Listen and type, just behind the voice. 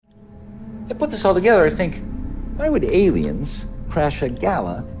I put this all together, I think, why would aliens crash a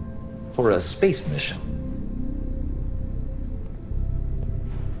gala for a space mission?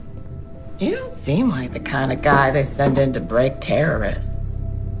 You don't seem like the kind of guy they send in to break terrorists.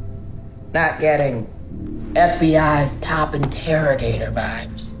 Not getting FBI's top interrogator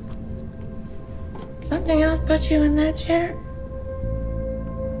vibes. Something else put you in that chair?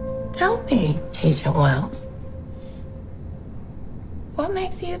 Tell me, Agent Wells. What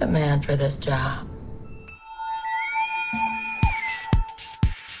makes you the man for this job?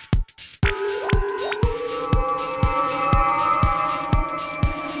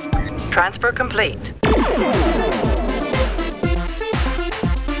 Transfer complete.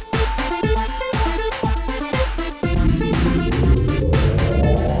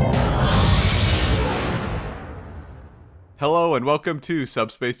 Hello and welcome to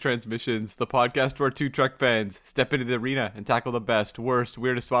Subspace Transmissions, the podcast where two Trek fans step into the arena and tackle the best, worst,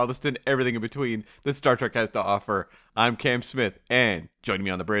 weirdest, wildest, and everything in between that Star Trek has to offer. I'm Cam Smith, and joining me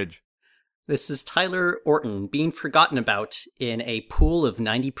on the bridge, this is Tyler Orton being forgotten about in a pool of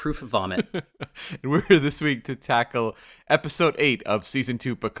 90 proof vomit. And we're here this week to tackle episode 8 of season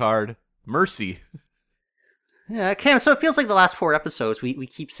 2 Picard, Mercy. Yeah, Cam, so it feels like the last 4 episodes, we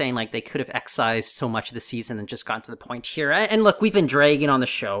keep saying like they could have excised so much of the season and just gotten to the point here. And look, we've been dragging on the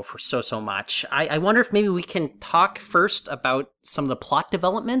show for so much. I wonder if maybe we can talk first about some of the plot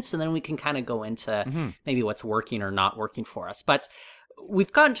developments, and then we can kind of go into maybe what's working or not working for us. But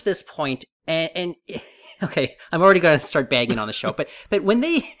we've gotten to this point, and okay, I'm already going to start bagging on the show. But when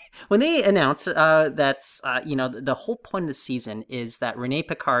they announced that the whole point of the season is that Rene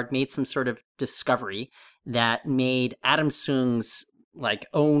Picard made some sort of discovery that made Adam Soong's like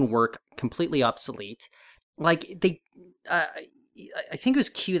own work completely obsolete. Like I think it was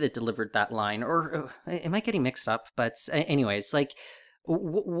Q that delivered that line, or am I getting mixed up? But anyways, like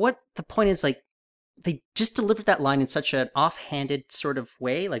what the point is, like they just delivered that line in such an offhanded sort of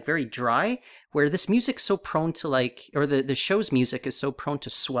way, like very dry, where this music's so prone to like, or the show's music is so prone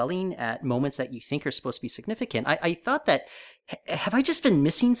to swelling at moments that you think are supposed to be significant. I thought that, have I just been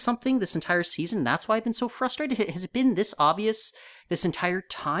missing something this entire season? That's why I've been so frustrated. Has it been this obvious this entire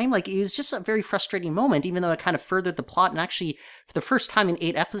time? Like, it was just a very frustrating moment, even though it kind of furthered the plot and actually, for the first time in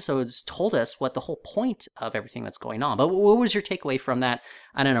 8 episodes, told us what the whole point of everything that's going on. But what was your takeaway from that,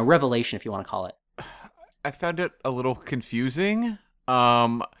 I don't know, revelation, if you want to call it? I found it a little confusing.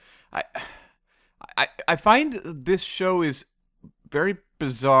 I find this show is very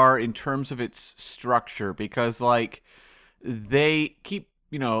bizarre in terms of its structure, because like they keep,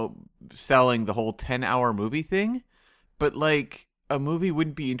 selling the whole 10-hour movie thing, but like a movie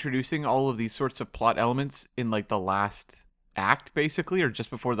wouldn't be introducing all of these sorts of plot elements in like the last act, basically, or just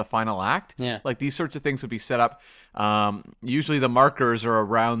before the final act. Yeah. Like these sorts of things would be set up. Usually the markers are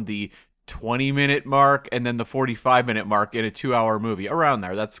around the 20-minute mark and then the 45-minute mark in a 2-hour movie, around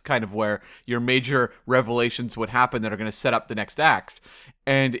there. That's kind of where your major revelations would happen that are going to set up the next acts.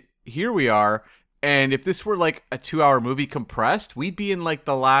 And here we are, and if this were like a 2-hour movie compressed, we'd be in like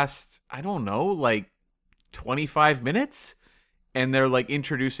the last, I don't know, like 25 minutes, and they're like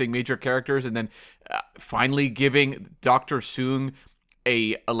introducing major characters and then finally giving Dr. Soong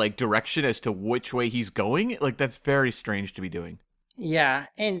a like direction as to which way he's going. Like, that's very strange to be doing. Yeah,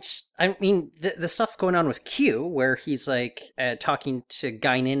 and I mean, the stuff going on with Q, where he's like talking to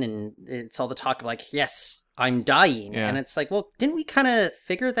Guinan, and it's all the talk of like, yes, I'm dying. Yeah. And it's like, well, didn't we kind of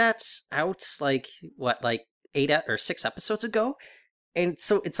figure that out like, 8 or 6 episodes ago? And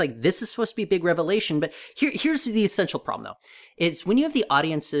so it's like, this is supposed to be a big revelation, but here's the essential problem, though. It's when you have the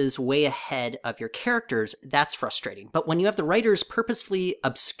audiences way ahead of your characters, that's frustrating. But when you have the writers purposefully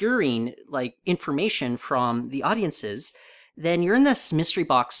obscuring like information from the audiences, then you're in this mystery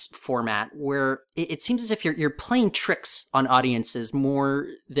box format where it seems as if you're playing tricks on audiences more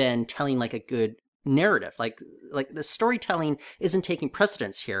than telling like a good narrative. Like the storytelling isn't taking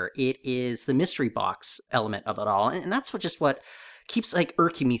precedence here. It is the mystery box element of it all. And that's what keeps like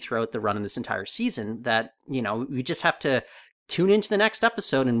irking me throughout the run of this entire season, that, we just have to tune into the next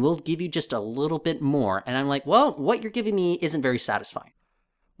episode and we'll give you just a little bit more. And I'm like, well, what you're giving me isn't very satisfying.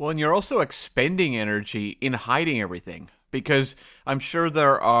 Well, and you're also expending energy in hiding everything, because I'm sure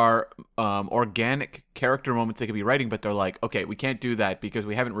there are organic character moments they could be writing, but they're like, okay, we can't do that because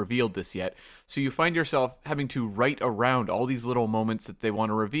we haven't revealed this yet. So you find yourself having to write around all these little moments that they want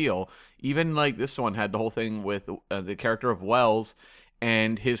to reveal. Even like this one had the whole thing with the character of Wells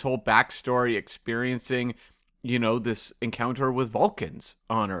and his whole backstory experiencing, this encounter with Vulcans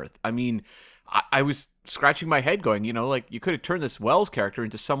on Earth. I mean, I was scratching my head going, like you could have turned this Wells character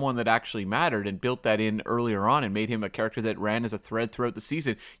into someone that actually mattered and built that in earlier on and made him a character that ran as a thread throughout the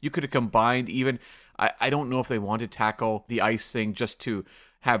season. You could have combined even, I don't know if they want to tackle the ICE thing just to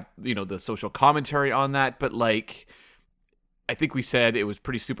have, the social commentary on that, but like, I think we said it was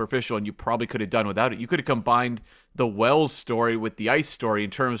pretty superficial and you probably could have done without it. You could have combined the Wells story with the ICE story in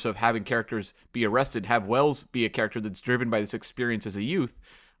terms of having characters be arrested, have Wells be a character that's driven by this experience as a youth.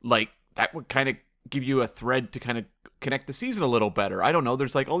 Like, that would kind of give you a thread to kind of connect the season a little better. I don't know.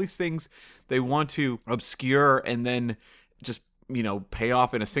 There's like all these things they want to obscure and then just, pay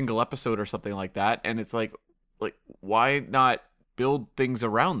off in a single episode or something like that. And it's like why not build things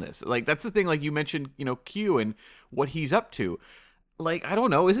around this? Like, that's the thing. Like you mentioned, Q and what he's up to. Like, I don't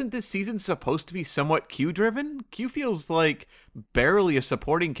know. Isn't this season supposed to be somewhat Q driven? Q feels like barely a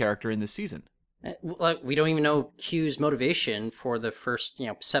supporting character in this season. We don't even know Q's motivation for the first,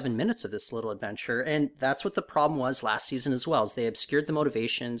 7 minutes of this little adventure. And that's what the problem was last season as well, is they obscured the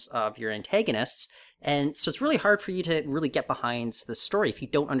motivations of your antagonists. And so it's really hard for you to really get behind the story if you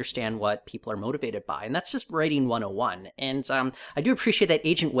don't understand what people are motivated by. And that's just writing 101. And I do appreciate that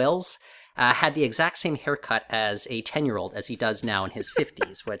Agent Wells had the exact same haircut as a 10-year-old as he does now in his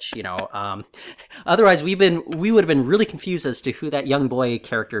 50s, which, otherwise we would have been really confused as to who that young boy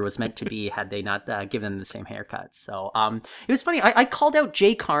character was meant to be had they not given them the same haircut. So it was funny. I called out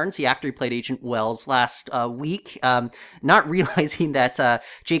Jay Carnes, the actor who played Agent Wells, last week, not realizing that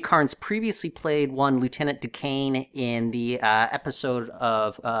Jay Carnes previously played one Lieutenant Duquesne in the episode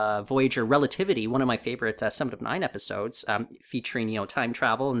of Voyager Relativity, one of my favorite Summit of Nine episodes, featuring, time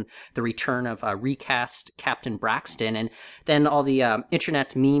travel and the return of recast Captain Braxton. And then all the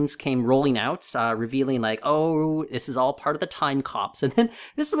internet memes came rolling out, revealing like, oh, this is all part of the Time Cops. And then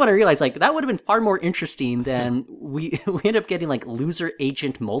this is when I realized like that would have been far more interesting than we ended up getting like loser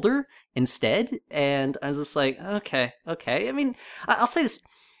Agent Mulder instead. And I was just like, okay. I mean, I'll say this,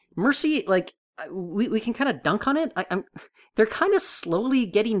 Mercy, like we can kind of dunk on it. They're kind of slowly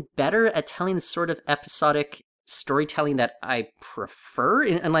getting better at telling the sort of episodic storytelling that I prefer.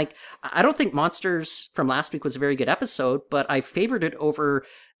 And like, I don't think Monsters from last week was a very good episode, but I favored it over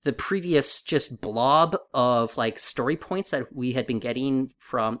the previous just blob of like story points that we had been getting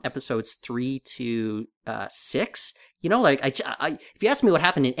from episodes 3 to 6. Like I if you ask me what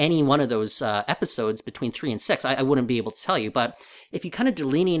happened in any one of those episodes between 3 and 6, I wouldn't be able to tell you. But if you kind of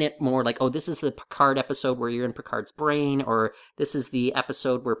delineate it more like, oh, this is the Picard episode where you're in Picard's brain, or this is the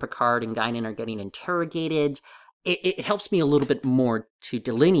episode where Picard and Guinan are getting interrogated, it helps me a little bit more to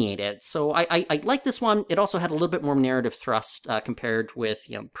delineate it. So I like this one. It also had a little bit more narrative thrust compared with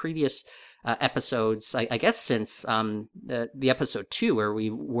previous episodes, I guess since the episode 2 where we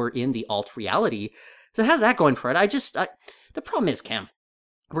were in the alt reality. So it has that going for it. The problem is, Cam,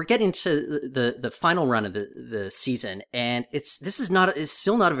 we're getting to the final run of the season, and it's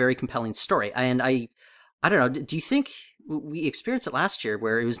still not a very compelling story. And I don't know. Do you think we experienced it last year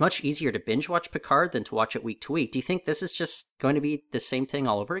where it was much easier to binge watch Picard than to watch it week to week? Do you think this is just going to be the same thing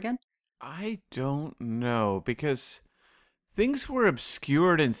all over again? I don't know, because things were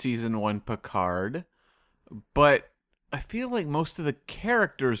obscured in season 1 Picard, but I feel like most of the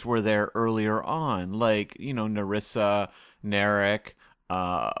characters were there earlier on, like, Narissa, Narek,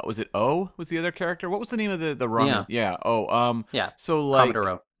 was it O was the other character? What was the name of the Ramen? Yeah. O. Yeah. So like, Commodore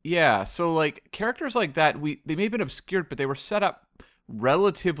O. Yeah, so like characters like that, they may have been obscured, but they were set up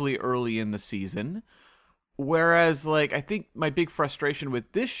relatively early in the season. Whereas, like, I think my big frustration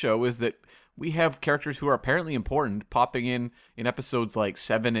with this show is that we have characters who are apparently important popping in episodes like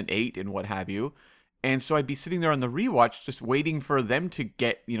 7 and 8 and what have you. And so I'd be sitting there on the rewatch just waiting for them to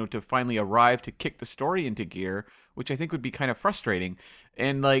get, to finally arrive to kick the story into gear, which I think would be kind of frustrating.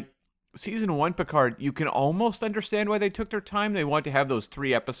 And like, season 1 Picard, you can almost understand why they took their time. They want to have those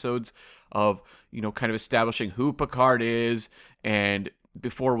 3 episodes of, kind of establishing who Picard is, and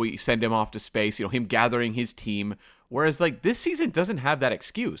before we send him off to space, him gathering his team. Whereas like this season doesn't have that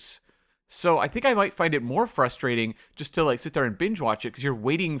excuse. So I think I might find it more frustrating just to like sit there and binge watch it because you're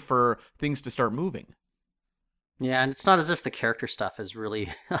waiting for things to start moving. Yeah, and it's not as if the character stuff is really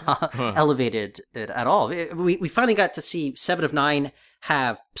elevated it at all. We finally got to see 7 of 9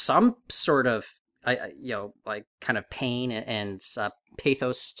 have some sort of, like kind of pain and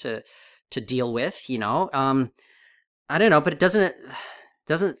pathos to deal with, I don't know, but it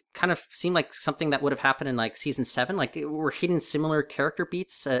doesn't kind of seem like something that would have happened in like season 7. Like we're hitting similar character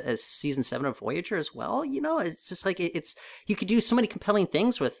beats as season 7 of Voyager as well. It's just like you could do so many compelling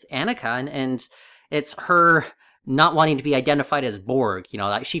things with Annika, and it's her not wanting to be identified as Borg. You know,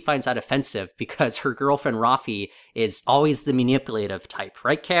 that she finds that offensive because her girlfriend Rafi is always the manipulative type,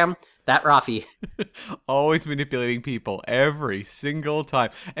 right, Cam? That Rafi. Always manipulating people every single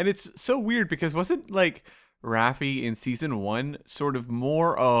time. And it's so weird because wasn't like Raffi in season 1 sort of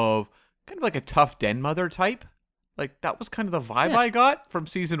more of kind of like a tough den mother type? Like that was kind of the vibe I got from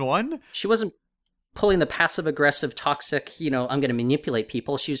season 1. She wasn't pulling the passive aggressive toxic, you know, I'm going to manipulate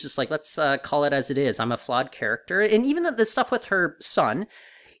people. She was just like, let's call it as it is. I'm a flawed character. And even the stuff with her son,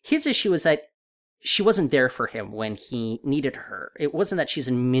 his issue is that she wasn't there for him when he needed her. It wasn't that she's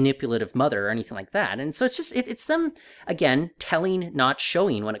a manipulative mother or anything like that. And so it's just, it's them, again, telling, not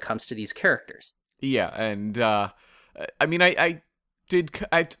showing when it comes to these characters. Yeah, and I mean, I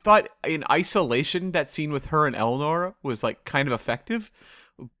thought in isolation that scene with her and Elnor was like kind of effective,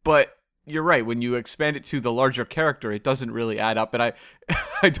 but you're right. When you expand it to the larger character, it doesn't really add up. And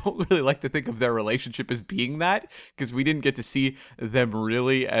I don't really like to think of their relationship as being that, because we didn't get to see them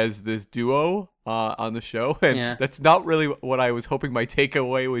really as this duo on the show. And that's not really what I was hoping my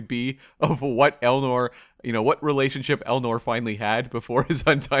takeaway would be of what Elnor, you know, what relationship Elnor finally had before his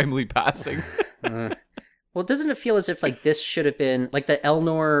untimely passing. Well, doesn't it feel as if like this should have been like the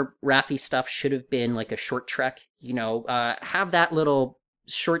Elnor Raffi stuff should have been like a short trek, you know, have that little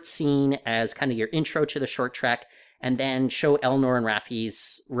short scene as kind of your intro to the short trek, and then show Elnor and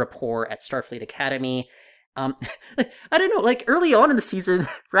Raffi's rapport at Starfleet Academy. I don't know, like early on in the season,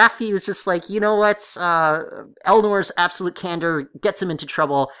 Raffi was just like, you know what, Elnor's absolute candor gets him into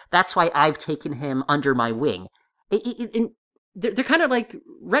trouble. That's why I've taken him under my wing. They're kind of like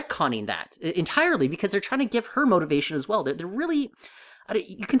retconning that entirely because they're trying to give her motivation as well. They're really,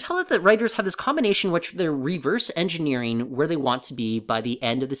 you can tell that the writers have this combination which they're reverse engineering where they want to be by the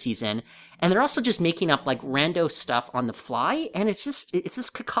end of the season. And they're also just making up like rando stuff on the fly. And it's this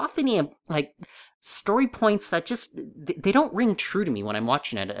cacophony of like story points that just, they don't ring true to me when I'm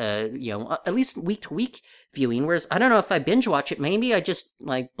watching it, you know, at least week to week viewing. Whereas I don't know if I binge watch it, maybe I just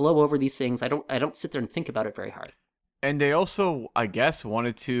like blow over these things. I don't sit there and think about it very hard. And they also, I guess,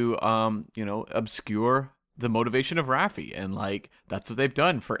 wanted to, you know, obscure the motivation of Raffi. And, like, that's what they've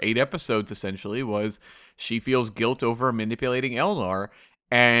done for 8 episodes, essentially, was she feels guilt over manipulating Elnor.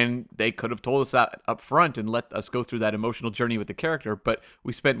 And they could have told us that up front and let us go through that emotional journey with the character. But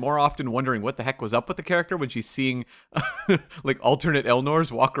we spent more often wondering what the heck was up with the character when she's seeing, like, alternate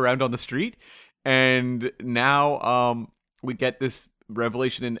Elnors walk around on the street. And now we get this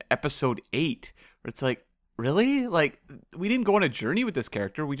revelation in episode 8, where it's like, really? Like, we didn't go on a journey with this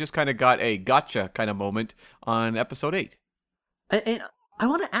character. We just kind of got a gotcha kind of moment on episode 8. And I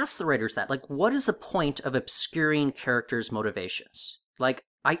want to ask the writers that. Like, what is the point of obscuring characters' motivations? Like,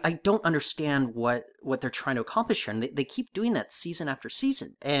 I don't understand what they're trying to accomplish here. And they keep doing that season after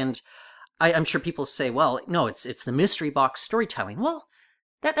season. And I'm sure people say, well, no, it's the mystery box storytelling. Well,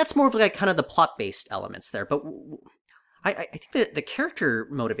 that's more of like kind of the plot-based elements there. But I think that the character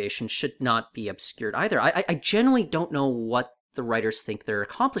motivation should not be obscured either. I generally don't know what the writers think they're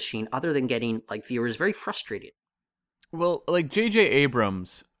accomplishing other than getting like viewers very frustrated. Well, like J.J.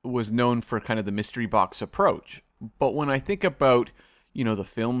 Abrams was known for kind of the mystery box approach. But when I think about, you know, the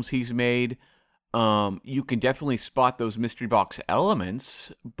films he's made, you can definitely spot those mystery box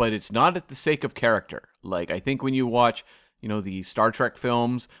elements, but it's not at the sake of character. Like, I think when you watch, you know, the Star Trek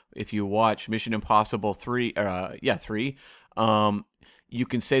films, if you watch Mission Impossible 3, you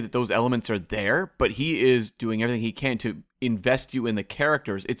can say that those elements are there, but he is doing everything he can to invest you in the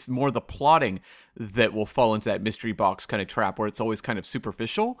characters. It's more the plotting that will fall into that mystery box kind of trap where it's always kind of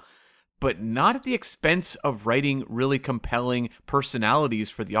superficial, but not at the expense of writing really compelling personalities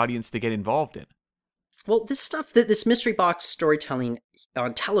for the audience to get involved in. Well, this stuff, this mystery box storytelling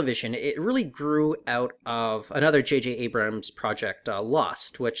on television, it really grew out of another J.J. Abrams project,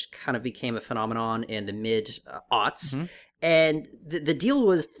 Lost, which kind of became a phenomenon in the mid-aughts. Mm-hmm. And the deal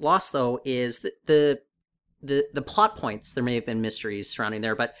with Lost, though, is that the plot points, there may have been mysteries surrounding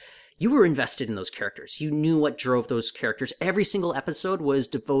there, but you were invested in those characters. You knew what drove those characters. Every single episode was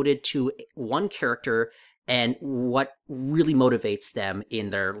devoted to one character and what really motivates them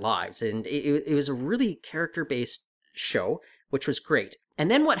in their lives. And it was a really character-based show, which was great. And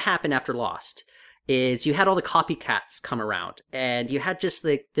then what happened after Lost is you had all the copycats come around, and you had just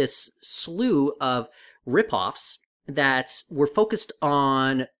like this slew of ripoffs that were focused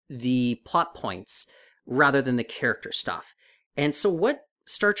on the plot points rather than the character stuff. And so what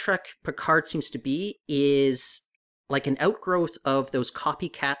Star Trek Picard seems to be is like an outgrowth of those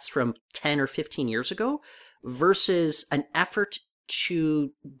copycats from 10 or 15 years ago versus an effort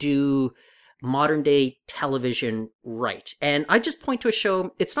to do modern day television right. And I just point to a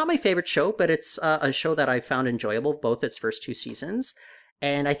show, it's not my favorite show, but it's a show that I found enjoyable, both its first 2 seasons.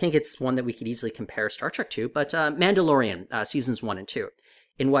 And I think it's one that we could easily compare Star Trek to, but Mandalorian, seasons 1 and 2,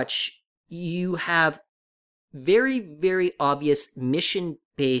 in which you have very, very obvious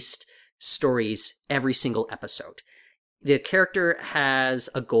mission-based stories every single episode. The character has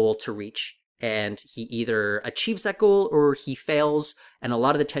a goal to reach, and he either achieves that goal or he fails, and a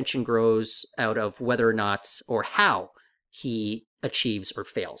lot of the tension grows out of whether or not or how he achieves or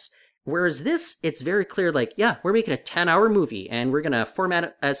fails. Whereas this, it's very clear, like, yeah, we're making a 10-hour movie, and we're going to format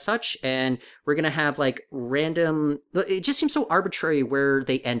it as such, and we're going to have, like, random... It just seems so arbitrary where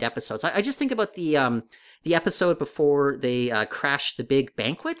they end episodes. I just think about the episode before they crashed the big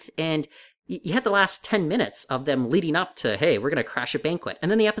banquet, and you had the last 10 minutes of them leading up to, hey, we're going to crash a banquet, and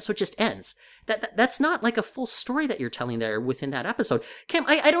then the episode just ends. That's not like a full story that you're telling there within that episode. Cam,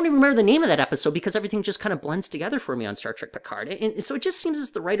 I don't even remember the name of that episode because everything just kind of blends together for me on Star Trek Picard. And so it just seems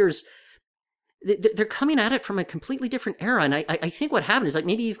as the writers, they're coming at it from a completely different era. And I think what happened is, like,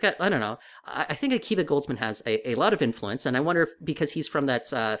 maybe you've got, I don't know, I think Akiva Goldsman has a lot of influence. And I wonder if because he's from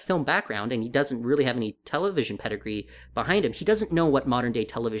that film background and he doesn't really have any television pedigree behind him, he doesn't know what modern day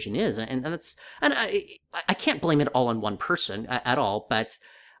television is. And I can't blame it all on one person at all, but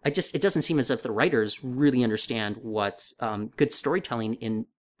it doesn't seem as if the writers really understand what good storytelling in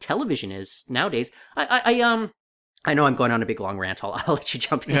television is nowadays. I know I'm going on a big long rant. I'll let you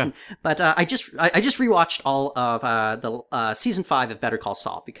jump in. Yeah. But I just rewatched all of the season 5 of Better Call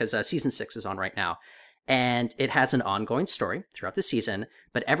Saul because season 6 is on right now, and it has an ongoing story throughout the season.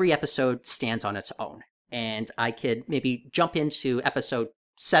 But every episode stands on its own, and I could maybe jump into episode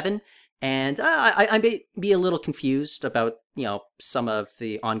 7. And I may be a little confused about, some of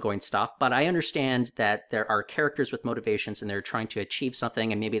the ongoing stuff, but I understand that there are characters with motivations and they're trying to achieve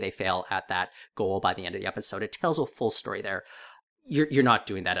something, and maybe they fail at that goal by the end of the episode. It tells a full story there. You're not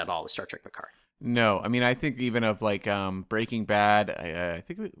doing that at all with Star Trek Picard. No, I mean, I think even of like Breaking Bad, I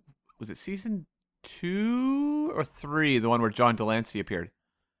think was it season 2 or 3, the one where John Delancey appeared?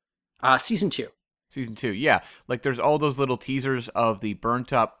 Season 2. Season 2, yeah. Like, there's all those little teasers of the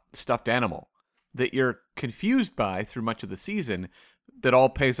burnt-up stuffed animal that you're confused by through much of the season that all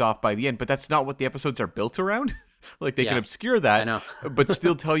pays off by the end. But that's not what the episodes are built around. Like, they can obscure that, I know. But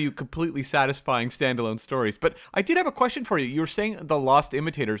still tell you completely satisfying standalone stories. But I did have a question for you. You were saying the Lost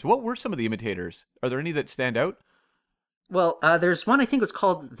imitators. What were some of the imitators? Are there any that stand out? Well, there's one, I think it was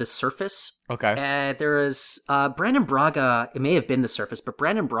called The Surface. Okay. There was Brandon Braga. It may have been The Surface, but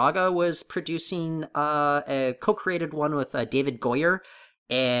Brandon Braga was producing a co-created one with David Goyer.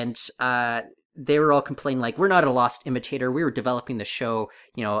 And they were all complaining, like, we're not a Lost imitator. We were developing the show,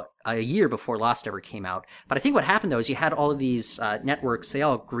 a year before Lost ever came out. But I think what happened, though, is you had all of these networks. They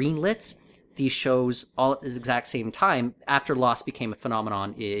all greenlit these shows all at the exact same time after Lost became a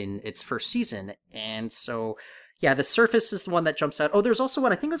phenomenon in its first season. And so... yeah, The Surface is the one that jumps out. Oh, there's also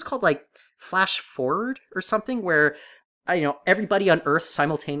one, I think it was called, like, Flash Forward or something, where, everybody on Earth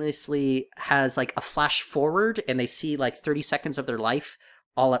simultaneously has, like, a flash forward, and they see, like, 30 seconds of their life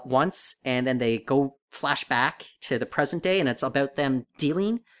all at once, and then they go flash back to the present day, and it's about them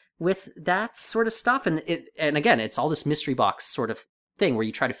dealing with that sort of stuff. And again, it's all this mystery box sort of thing where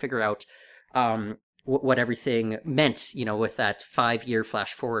you try to figure out what everything meant, with that 5-year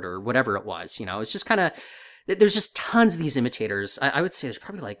flash forward or whatever it was. It's just kind of... there's just tons of these imitators. I would say there's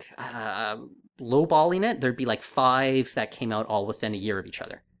probably like lowballing it. There'd be like 5 that came out all within a year of each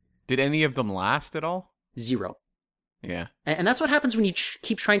other. Did any of them last at all? 0. Yeah. And that's what happens when you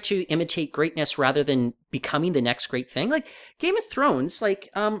keep trying to imitate greatness rather than becoming the next great thing. Like Game of Thrones,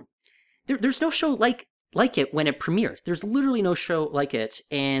 like there's no show like it when it premiered. There's literally no show like it,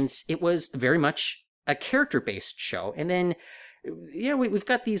 and it was very much a character-based show. And then yeah, we've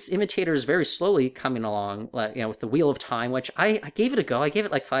got these imitators very slowly coming along, with the Wheel of Time, which I gave it a go. I gave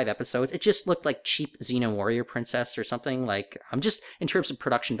it like 5 episodes. It just looked like cheap Xena Warrior Princess or something. Like, I'm just, in terms of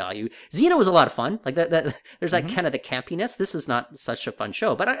production value, Xena was a lot of fun. Like, that there's like kind of the campiness. This is not such a fun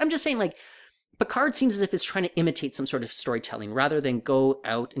show. But I'm just saying, like, Picard seems as if it's trying to imitate some sort of storytelling rather than go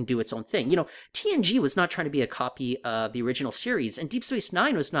out and do its own thing. TNG was not trying to be a copy of the original series, and Deep Space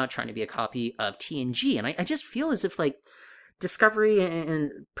Nine was not trying to be a copy of TNG. And I just feel as if, like, Discovery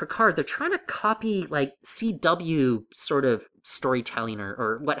and Picard, they're trying to copy like CW sort of storytelling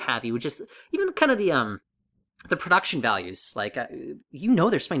or what have you, which is even kind of the production values. Like,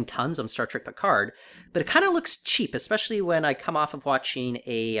 they're spending tons on Star Trek Picard, but it kind of looks cheap, especially when I come off of watching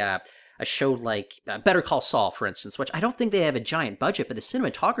a show like Better Call Saul, for instance, which I don't think they have a giant budget, but the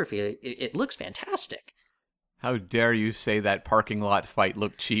cinematography, it looks fantastic. How dare you say that parking lot fight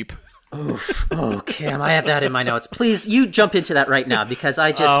looked cheap? Oof. Oh, Cam, I have that in my notes. Please, you jump into that right now because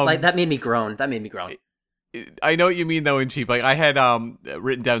I just like that made me groan. That made me groan. I know what you mean though in cheap. Like I had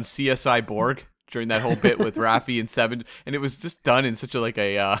written down CSI Borg during that whole bit with Raffi and Seven, and it was just done in such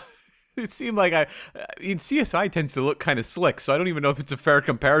a it seemed like I mean CSI tends to look kind of slick, so I don't even know if it's a fair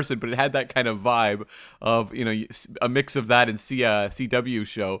comparison, but it had that kind of vibe of, you know, a mix of that and CW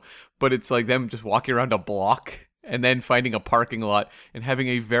show, but it's like them just walking around a block and then finding a parking lot and having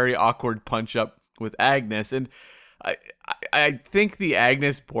a very awkward punch up with Agnes. And I think the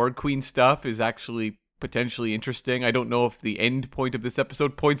Agnes Borg Queen stuff is actually potentially interesting. I don't know if the end point of this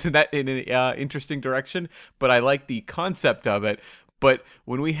episode points in an interesting direction, but I like the concept of it. But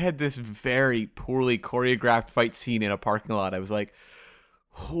when we had this very poorly choreographed fight scene in a parking lot, I was like,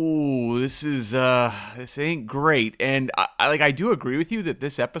 oh, this ain't great. And I do agree with you that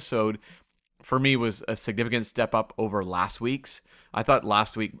this episode for me was a significant step up over last week's. I thought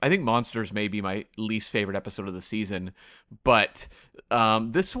last week, I think Monsters may be my least favorite episode of the season, but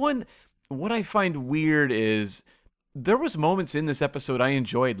this one, what I find weird is there was moments in this episode I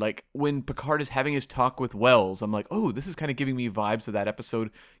enjoyed, like when Picard is having his talk with Wells. I'm like, oh, this is kind of giving me vibes of that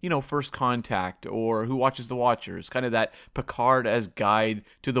episode, you know, First Contact or Who Watches the Watchers, kind of that Picard as guide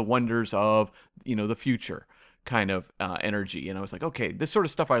to the wonders of, you know, the future kind of energy. And I was like, okay, this sort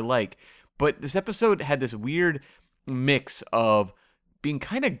of stuff I like. But this episode had this weird mix of being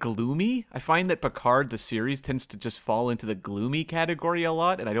kind of gloomy. I find that Picard, the series, tends to just fall into the gloomy category a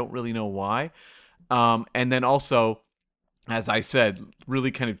lot, and I don't really know why. And then also, as I said,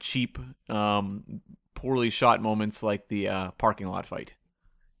 really kind of cheap, poorly shot moments like the parking lot fight.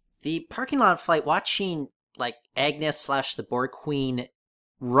 The parking lot fight, watching like Agnes / the Borg Queen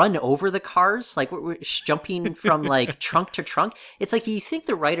run over the cars, like we're jumping from like trunk to trunk. It's like you think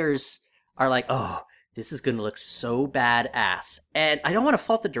the writers are like, oh, this is going to look so badass. And I don't want to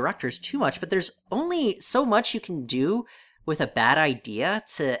fault the directors too much, but there's only so much you can do with a bad idea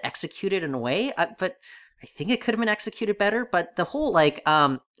to execute it in a way. But I think it could have been executed better. But the whole like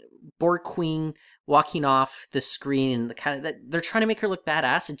Borg Queen walking off the screen and the kind of that they're trying to make her look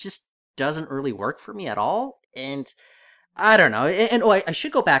badass, it just doesn't really work for me at all. And I don't know. And I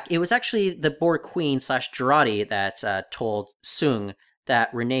should go back. It was actually the Borg Queen / Jurati that told Soong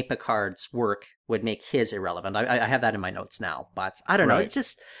that Rene Picard's work would make his irrelevant. I have that in my notes now, but I don't know. It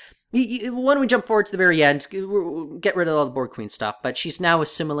just, why don't we jump forward to the very end, get rid of all the Borg Queen stuff, but she's now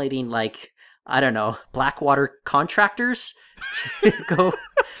assimilating, like, I don't know, Blackwater contractors to go,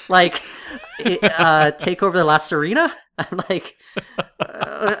 like, take over the La Serena? I'm like,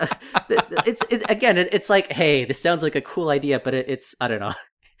 it's like, hey, this sounds like a cool idea, but it's I don't know.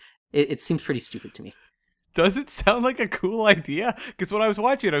 It seems pretty stupid to me. Does it sound like a cool idea? Because when I was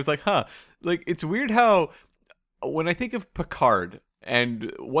watching it, I was like, huh. Like, it's weird how when I think of Picard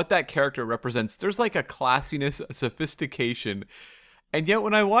and what that character represents, there's like a classiness, a sophistication. And yet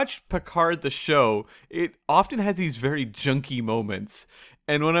when I watch Picard the show, it often has these very junky moments.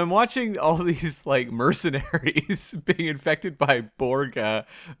 And when I'm watching all these like mercenaries being infected by Borg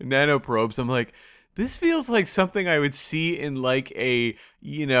nanoprobes, I'm like, this feels like something I would see in like a,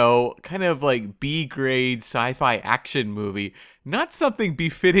 you know, kind of like B-grade sci-fi action movie, not something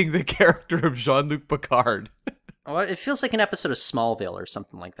befitting the character of Jean-Luc Picard. Well, it feels like an episode of Smallville or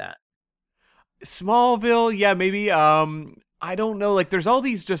something like that. Smallville, yeah, maybe. I don't know. Like, there's all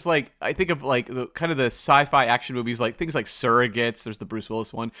these just like, I think of like the kind of the sci-fi action movies, like things like Surrogates. There's the Bruce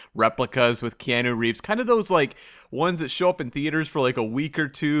Willis one, Replicas with Keanu Reeves. Kind of those like ones that show up in theaters for like a week or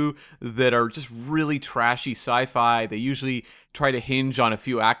two that are just really trashy sci-fi. They usually try to hinge on a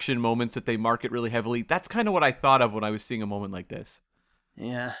few action moments that they market really heavily. That's kind of what I thought of when I was seeing a moment like this.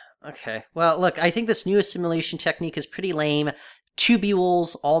 Yeah. Okay. Well, look, I think this new assimilation technique is pretty lame.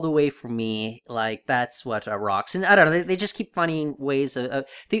 Tubules all the way for me. Like, that's what rocks. And I don't know, they just keep finding ways of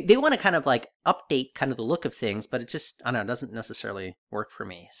they want to kind of like update kind of the look of things, but it just, I don't know, doesn't necessarily work for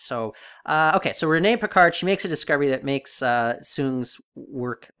me. So okay, so Rene Picard, she makes a discovery that makes Soong's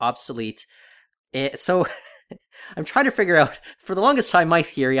work obsolete. So I'm trying to figure out, for the longest time, my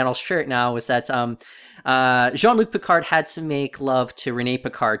theory, and I'll share it now, is that Jean-Luc Picard had to make love to Rene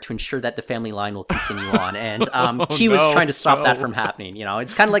Picard to ensure that the family line will continue on, and he was trying to stop that from happening. You know,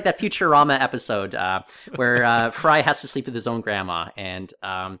 it's kind of like that Futurama episode where Fry has to sleep with his own grandma, and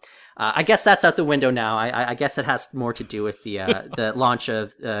I guess that's out the window now. I guess it has more to do with the launch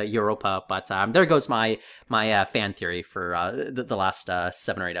of Europa, but there goes my fan theory for the last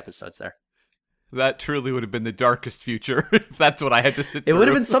 7 or 8 episodes there. That truly would have been the darkest future if that's what I had to sit through. It would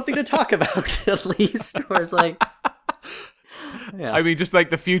have been something to talk about, at least. Where it's like, Yeah. I mean, just like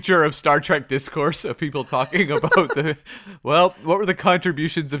the future of Star Trek discourse of people talking about what were the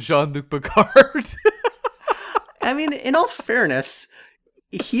contributions of Jean-Luc Picard? I mean, in all fairness,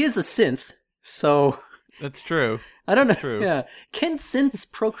 he is a synth, so That's true. I don't know. True. Yeah. Can synths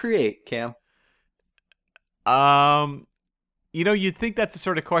procreate, Cam? You'd think that's the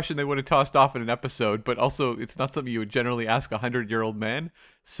sort of question they would have tossed off in an episode, but also it's not something you would generally ask a 100-year-old man.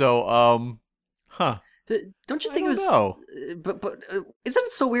 So, Don't you I think don't it was? know. But isn't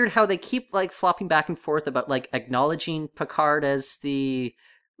it so weird how they keep like flopping back and forth about like acknowledging Picard as the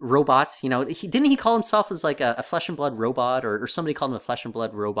robot? You know, didn't he call himself as like a flesh and blood robot, or somebody called him a flesh and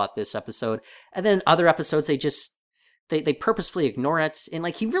blood robot this episode? And then other episodes they purposefully ignore it, and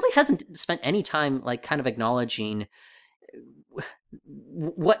like he really hasn't spent any time like kind of acknowledging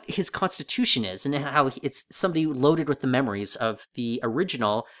what his constitution is and how it's somebody loaded with the memories of the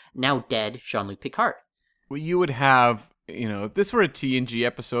original, now dead Jean-Luc Picard. Well, you would have, if this were a TNG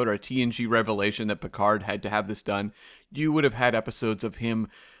episode or a TNG revelation that Picard had to have this done, you would have had episodes of him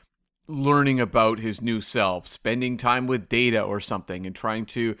learning about his new self, spending time with Data or something, and trying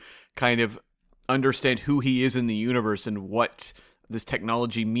to kind of understand who he is in the universe and what this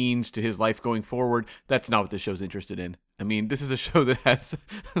technology means to his life going forward. That's not what this show's interested in. I mean, this is a show that has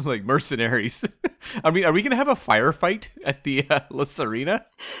like mercenaries. I mean, are we going to have a firefight at the La Serena?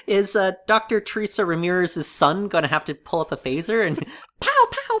 Is Dr. Teresa Ramirez's son going to have to pull up a phaser and pow,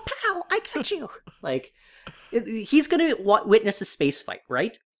 pow, pow, I got you? Like, he's going to witness a space fight,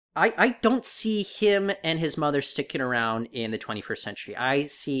 right? I don't see him and his mother sticking around in the 21st century. I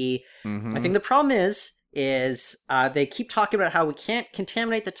think the problem is they keep talking about how we can't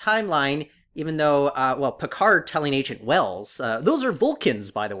contaminate the timeline, even though, Picard telling Agent Wells, those are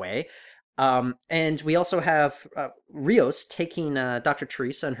Vulcans, by the way. And we also have Rios taking Dr.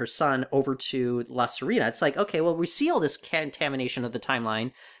 Teresa and her son over to La Serena. It's like, okay, well, we see all this contamination of the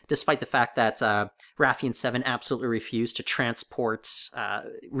timeline, despite the fact that Raffian 7 absolutely refused to transport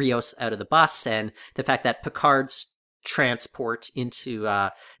Rios out of the bus, and the fact that Picard's transport into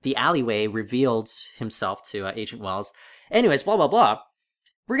the alleyway revealed himself to Agent Wells. Anyways, blah, blah, blah.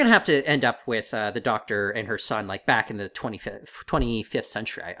 We're going to have to end up with the Doctor and her son, like, back in the 25th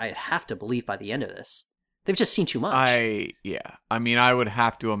century. I'd have to believe by the end of this. They've just seen too much. I mean, I would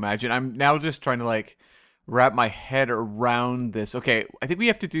have to imagine. I'm now just trying to, like, wrap my head around this. Okay, I think we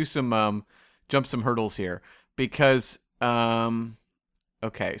have to do some, jump some hurdles here. Because,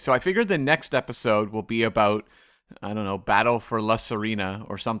 okay, so I figured the next episode will be about, I don't know, Battle for La Serena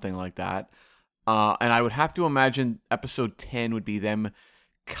or something like that. And I would have to imagine episode 10 would be them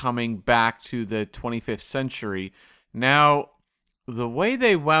coming back to the 25th century. Now, the way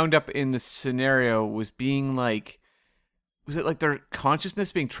they wound up in the scenario was being like, was it like their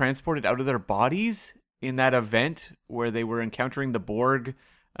consciousness being transported out of their bodies in that event where they were encountering the Borg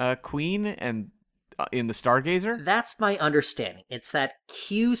Queen and in the Stargazer? That's my understanding. It's that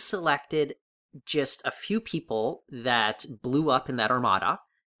Q selected just a few people that blew up in that armada,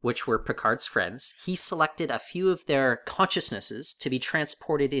 which were Picard's friends. He selected a few of their consciousnesses to be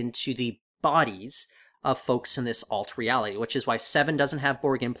transported into the bodies of folks in this alt reality, which is why Seven doesn't have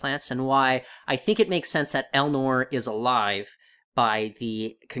Borg implants, and why I think it makes sense that Elnor is alive by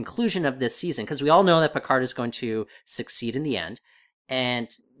the conclusion of this season, because we all know that Picard is going to succeed in the end. And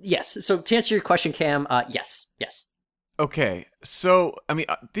yes, so to answer your question, Cam, yes. Okay, so, I mean,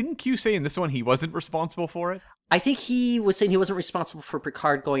 didn't Q say in this one he wasn't responsible for it? I think he was saying he wasn't responsible for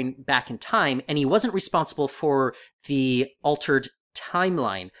Picard going back in time, and he wasn't responsible for the altered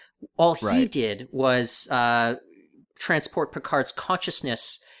timeline. All he did was transport Picard's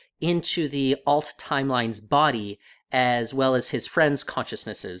consciousness into the alt timeline's body, as well as his friends'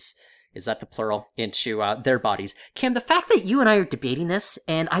 consciousnesses, is that the plural, into their bodies. Cam, the fact that you and I are debating this,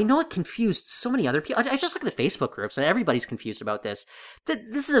 and I know it confused so many other people. I just look at the Facebook groups, and everybody's confused about this.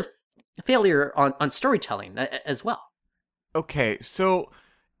 This is a failure on storytelling as well. Okay, so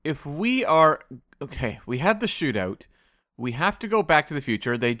if we are... Okay, we have the shootout. We have to go back to the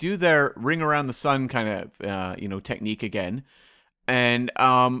future. They do their ring around the sun kind of, technique again. And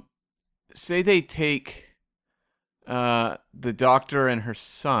say they take the Doctor and her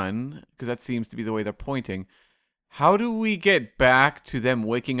son, because that seems to be the way they're pointing. How do we get back to them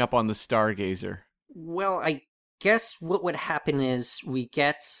waking up on the Stargazer? Well, I guess what would happen is we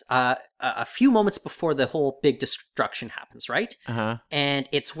get a few moments before the whole big destruction happens, right? Uh-huh. And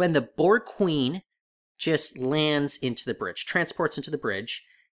it's when the Borg Queen just lands into the bridge, transports into the bridge,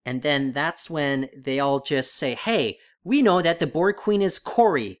 and then that's when they all just say, hey, we know that the Borg Queen is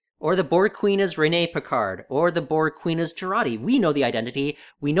Corey, or the Borg Queen is Renee Picard, or the Borg Queen is Jurati. We know the identity.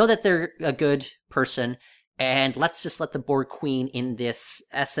 We know that they're a good person, and let's just let the Borg Queen in this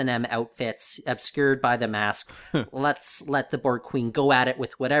S&M outfits, obscured by the mask, let's let the Borg Queen go at it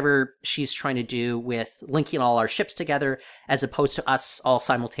with whatever she's trying to do with linking all our ships together, as opposed to us all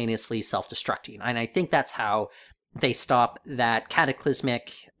simultaneously self-destructing. And I think that's how they stop that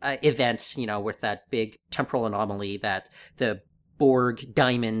cataclysmic event, with that big temporal anomaly that the Borg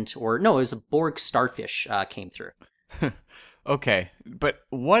diamond, or no, it was a Borg starfish came through. Okay, but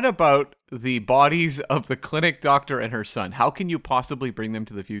what about the bodies of the clinic doctor and her son? How can you possibly bring them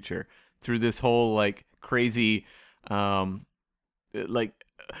to the future through this whole crazy, I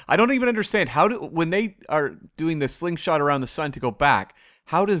don't even understand when they are doing the slingshot around the sun to go back,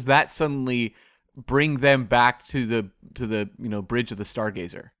 how does that suddenly bring them back to the bridge of the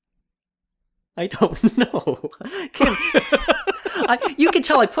Stargazer? I don't know. Kim, you can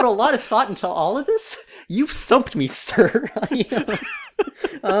tell I put a lot of thought into all of this. You've stumped me, sir.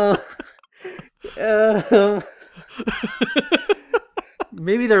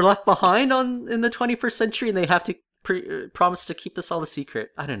 Maybe they're left behind in the 21st century, and they have to promise to keep this all a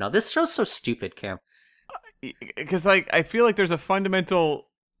secret. I don't know. This show's so stupid, Cam. Because I feel like there's a fundamental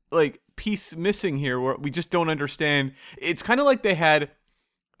piece missing here where we just don't understand. It's kind of like they had.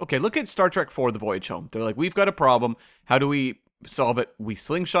 Okay, look at Star Trek IV: The Voyage Home. They're like, we've got a problem. How do we solve it? We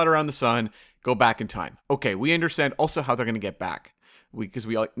slingshot around the sun, go back in time. Okay, we understand also how they're going to get back. Because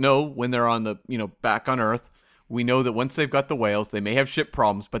we know when they're on the, back on Earth, we know that once they've got the whales, they may have ship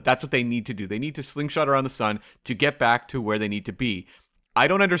problems, but that's what they need to do. They need to slingshot around the sun to get back to where they need to be. I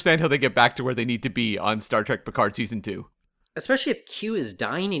don't understand how they get back to where they need to be on Star Trek Picard Season 2. Especially if Q is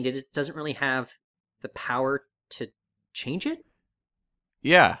dying and it doesn't really have the power to change it?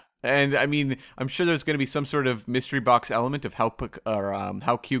 Yeah, and I mean, I'm sure there's going to be some sort of mystery box element of how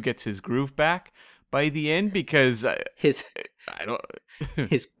Q gets his groove back by the end, because his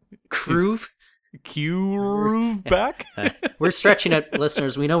groove, Q groove back. We're stretching it,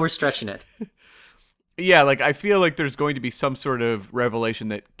 listeners. We know we're stretching it. Yeah, I feel like there's going to be some sort of revelation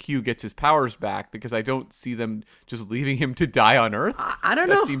that Q gets his powers back, because I don't see them just leaving him to die on Earth. I don't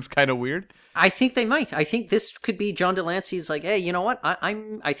know. That seems kind of weird. I think they might. I think this could be John Delancey's hey, you know what?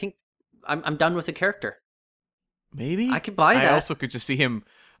 I think I'm done with the character. Maybe I could buy that. I also could just see him.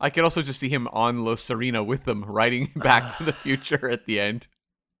 I could also just see him on La Serena with them, riding back to the future at the end.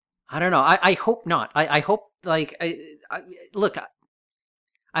 I don't know. I hope not. I hope look.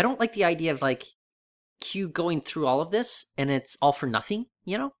 I don't like the idea of Q going through all of this and it's all for nothing.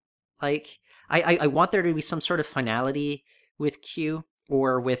 I want there to be some sort of finality with Q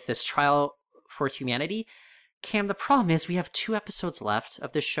or with this trial for humanity. Cam, the problem is we have 2 episodes left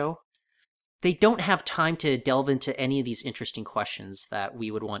of this show. They don't have time to delve into any of these interesting questions that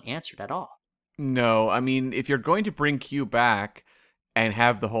we would want answered at all. No, I mean, if you're going to bring Q back and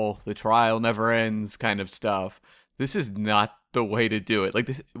have the trial never ends kind of stuff, this is not the way to do it.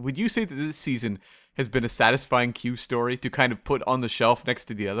 Would you say that this season has been a satisfying Q story to kind of put on the shelf next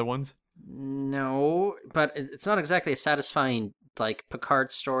to the other ones? No, but it's not exactly a satisfying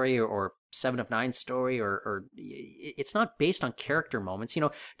Picard story or 7 of 9 story, or it's not based on character moments.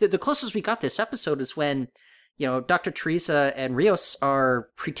 The closest we got this episode is when Dr. Teresa and Rios are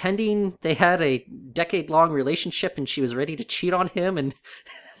pretending they had a decade-long relationship and she was ready to cheat on him, and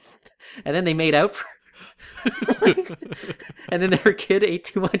then they made out for and then their kid ate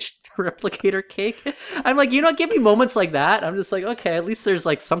too much replicator cake. I'm give me moments like that. I'm just okay, at least there's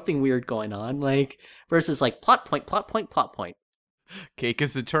something weird going on, versus plot point. Cake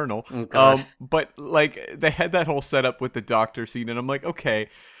is eternal. Oh, God. But they had that whole setup with the doctor scene, and I'm okay,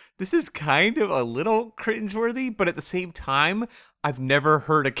 this is kind of a little cringeworthy, but at the same time, I've never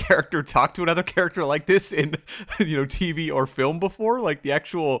heard a character talk to another character like this in, TV or film before. The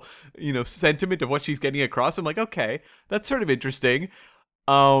actual, sentiment of what she's getting across. I'm okay, that's sort of interesting.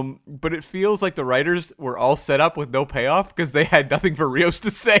 But it feels like the writers were all set up with no payoff because they had nothing for Rios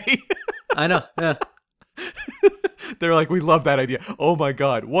to say. I know, yeah. They're we love that idea. Oh my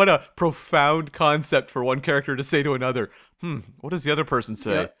God, what a profound concept for one character to say to another. What does the other person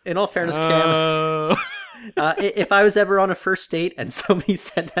say? In all fairness, Cam, if I was ever on a first date and somebody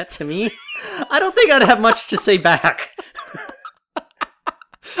said that to me, I don't think I'd have much to say back.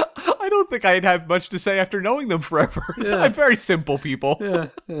 I don't think I'd have much to say after knowing them forever. Yeah. I'm very simple people. Yeah.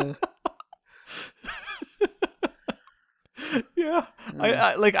 Yeah.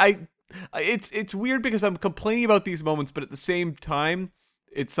 It's weird because I'm complaining about these moments, but at the same time,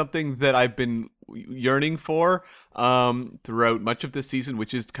 it's something that I've been yearning for throughout much of this season,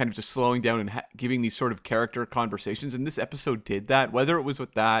 which is kind of just slowing down and giving these sort of character conversations. And this episode did that, whether it was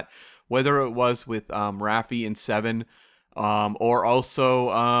with that, whether it was with Raffi and Seven, Or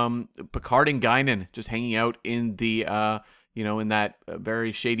also Picard and Guinan just hanging out in the in that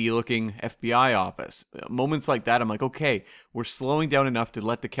very shady looking FBI office. Moments like that, I'm like, okay, we're slowing down enough to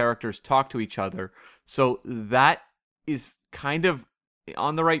let the characters talk to each other. So that is kind of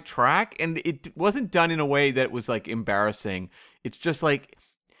on the right track, and it wasn't done in a way that was like embarrassing. It's just like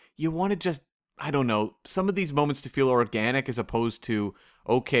you want to just, I don't know, some of these moments to feel organic as opposed to,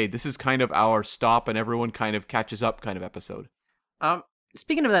 okay, this is kind of our stop and everyone kind of catches up kind of episode.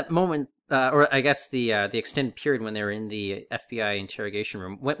 Speaking of that moment, or I guess the extended period when they were in the FBI interrogation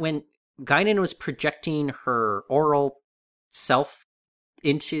room, when Guinan was projecting her oral self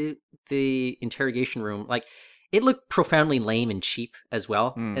into the interrogation room, like, it looked profoundly lame and cheap as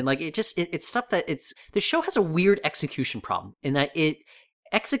well. And like, it's stuff that the show has a weird execution problem in that it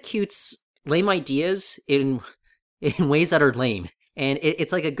executes lame ideas in ways that are lame. And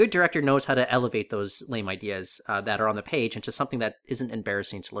it's like a good director knows how to elevate those lame ideas that are on the page into something that isn't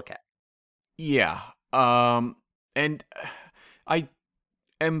embarrassing to look at. Yeah. And I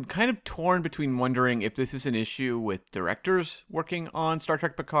am kind of torn between wondering if this is an issue with directors working on Star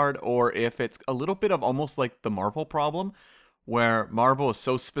Trek Picard, or if it's a little bit of almost like the Marvel problem, where Marvel is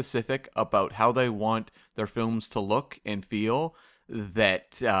so specific about how they want their films to look and feel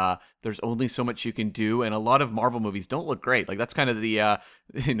that there's only so much you can do, and a lot of Marvel movies don't look great. Like, that's kind of the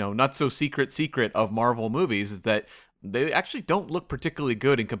not so secret of Marvel movies, is that they actually don't look particularly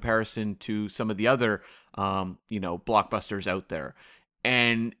good in comparison to some of the other blockbusters out there.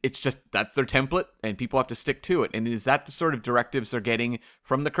 And it's just, that's their template, and people have to stick to it. And is that the sort of directives they're getting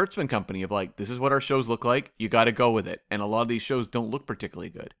from the Kurtzman company of like, this is what our shows look like, you got to go with it? And a lot of these shows don't look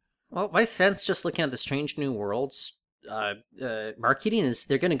particularly good. Well, my sense, just looking at the Strange New Worlds marketing, is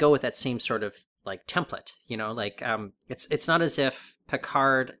they're going to go with that same sort of like template. It's not as if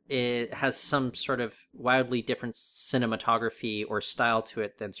Picard has some sort of wildly different cinematography or style to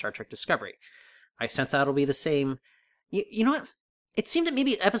it than Star Trek Discovery. I sense that'll be the same. You know what? It seemed that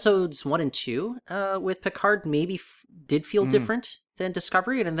maybe episodes 1 and 2 with Picard maybe did feel different than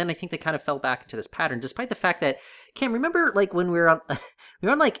Discovery, and then I think they kind of fell back into this pattern, despite the fact that, Cam, remember like when we were on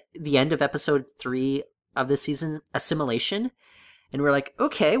like the end of episode 3 of this season, Assimilation, and we're like,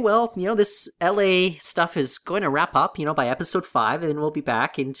 okay, well, this LA stuff is going to wrap up, by episode 5, and then we'll be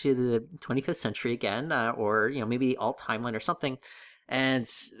back into the 25th century again, or maybe alt timeline or something. And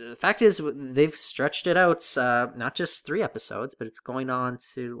the fact is, they've stretched it out, not just 3 episodes, but it's going on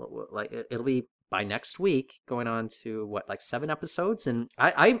to, like, it'll be by next week, going on to, 7 episodes? And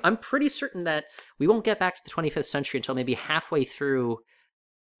I'm pretty certain that we won't get back to the 25th century until maybe halfway through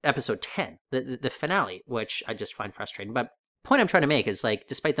episode 10, the finale, which I just find frustrating. But the point I'm trying to make is, like,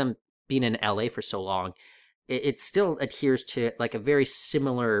 despite them being in LA for so long, it still adheres to, like, a very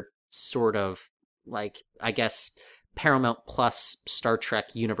similar sort of, like, I guess, Paramount Plus Star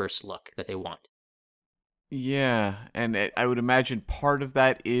Trek universe look that they want. Yeah, and I would imagine part of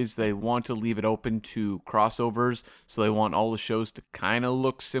that is they want to leave it open to crossovers, so they want all the shows to kind of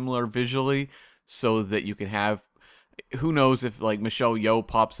look similar visually, so that you can have, who knows if like Michelle Yeoh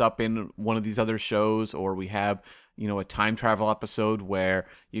pops up in one of these other shows, or we have a time travel episode where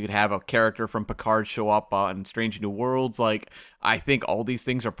you could have a character from Picard show up on Strange New Worlds. Like, I think all these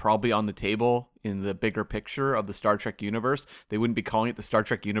things are probably on the table in the bigger picture of the Star Trek universe. They wouldn't be calling it the Star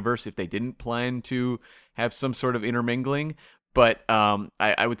Trek universe if they didn't plan to have some sort of intermingling. But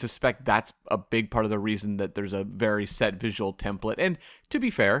I would suspect that's a big part of the reason that there's a very set visual template. And to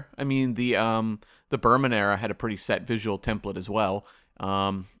be fair, I mean, the Berman era had a pretty set visual template as well.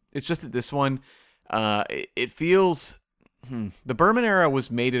 It's just that this one, it feels, the Berman era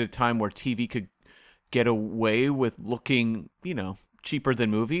was made at a time where TV could get away with looking, cheaper than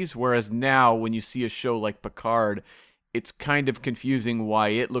movies. Whereas now, when you see a show like Picard, it's kind of confusing why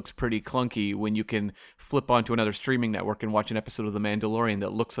it looks pretty clunky when you can flip onto another streaming network and watch an episode of The Mandalorian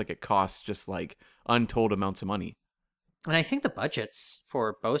that looks like it costs just like untold amounts of money. And I think the budgets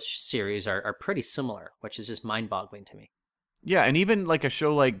for both series are pretty similar, which is just mind-boggling to me. Yeah, and even like a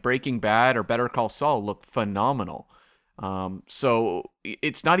show like Breaking Bad or Better Call Saul look phenomenal. So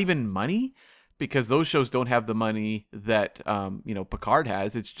it's not even money, because those shows don't have the money that Picard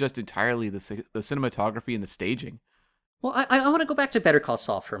has. It's just entirely the cinematography and the staging. Well, I want to go back to Better Call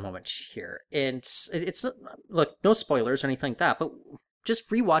Saul for a moment here. And it's look, no spoilers or anything like that, but just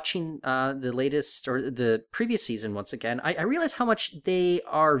rewatching the latest or the previous season once again, I realize how much they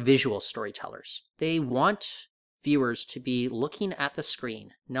are visual storytellers. They want viewers to be looking at the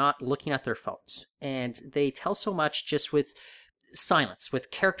screen, not looking at their phones. And they tell so much just with silence,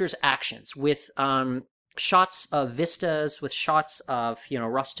 with characters' actions, with shots of vistas with shots of,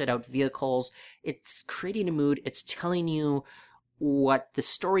 rusted out vehicles. It's creating a mood. It's telling you what the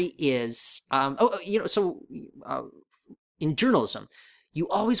story is. In journalism, you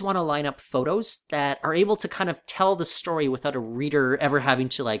always want to line up photos that are able to kind of tell the story without a reader ever having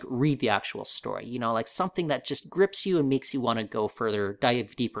to like read the actual story, like something that just grips you and makes you want to go further,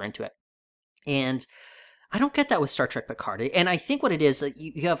 dive deeper into it. And I don't get that with Star Trek Picard. And I think what it is, that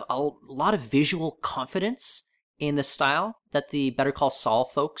you have a lot of visual confidence in the style that the Better Call Saul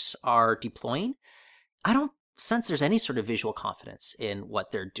folks are deploying. I don't sense there's any sort of visual confidence in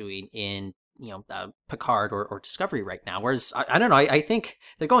what they're doing in Picard or Discovery right now. Whereas, I don't know, I think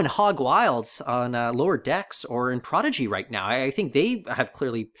they're going hog wild on Lower Decks or in Prodigy right now. I think they have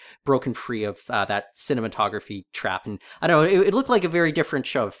clearly broken free of that cinematography trap. And I don't know, it looked like a very different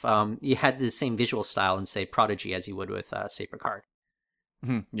show if you had the same visual style in, say, Prodigy as you would with, say, Picard.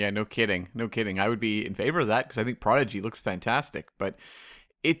 Yeah, no kidding. No kidding. I would be in favor of that because I think Prodigy looks fantastic. But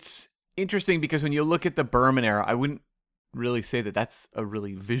it's interesting because when you look at the Berman era, I wouldn't really say that that's a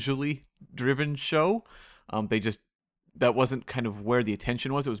really visually driven show. That wasn't kind of where the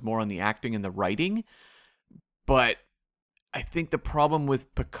attention was. It was more on the acting and the writing. But I think the problem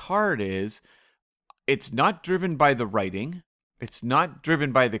with Picard is it's not driven by the writing. It's not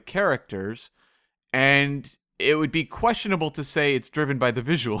driven by the characters. And it would be questionable to say it's driven by the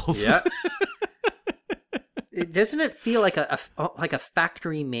visuals. Yeah. Doesn't it feel like a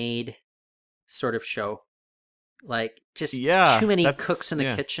factory made sort of show? Like just too many cooks in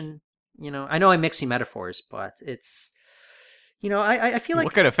the kitchen. I know I'm mixing metaphors, but it's, I feel like.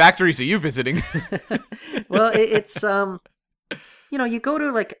 What kind of factories are you visiting? Well, it's you go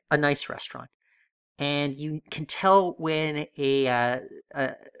to like a nice restaurant, and you can tell when the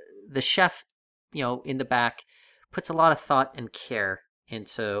chef, in the back, puts a lot of thought and care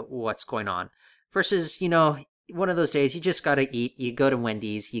into what's going on. Versus, one of those days you just gotta eat. You go to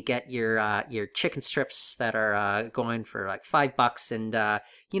Wendy's, you get your chicken strips that are going for like $5, and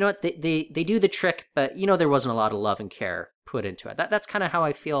you know what, they do the trick, but there wasn't a lot of love and care put into it. That's kind of how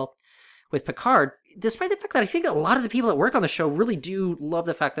I feel with Picard, despite the fact that I think a lot of the people that work on the show really do love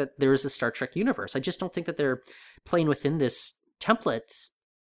the fact that there is a Star Trek universe. I just don't think that they're playing within this template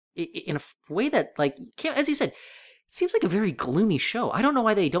in a way that, like, as you said, it seems like a very gloomy show. I don't know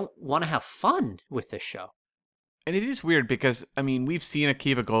why they don't want to have fun with this show. And it is weird because, I mean, we've seen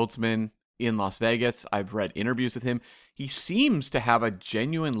Akiva Goldsman in Las Vegas. I've read interviews with him. He seems to have a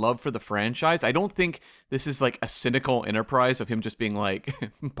genuine love for the franchise. I don't think this is like a cynical enterprise of him just being like,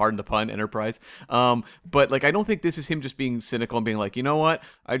 pardon the pun, enterprise. But like, I don't think this is him just being cynical and being like, you know what?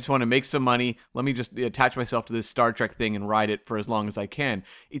 I just want to make some money. Let me just attach myself to this Star Trek thing and ride it for as long as I can.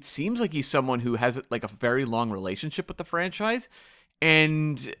 It seems like he's someone who has like a very long relationship with the franchise.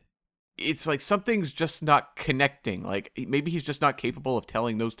 And it's like something's just not connecting. Like maybe he's just not capable of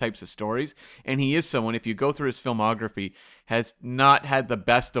telling those types of stories. And he is someone, if you go through his filmography, has not had the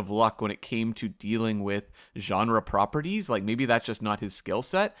best of luck when it came to dealing with genre properties. Like maybe that's just not his skill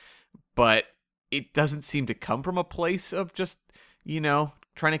set, but it doesn't seem to come from a place of just,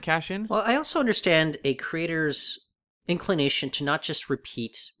 trying to cash in. Well, I also understand a creator's inclination to not just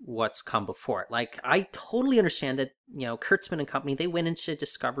repeat what's come before. Like, I totally understand that, Kurtzman and company, they went into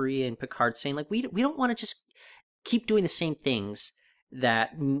Discovery and Picard saying, like, we don't want to just keep doing the same things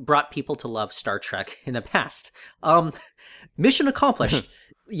that brought people to love Star Trek in the past. Mission accomplished,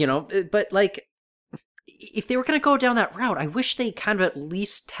 but like, if they were going to go down that route, I wish they kind of at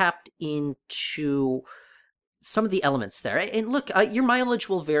least tapped into some of the elements there. And look, your mileage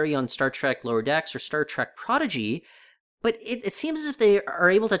will vary on Star Trek Lower Decks or Star Trek Prodigy, but it seems as if they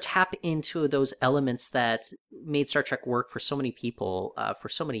are able to tap into those elements that made Star Trek work for so many people for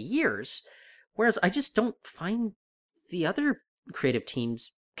so many years, whereas I just don't find the other creative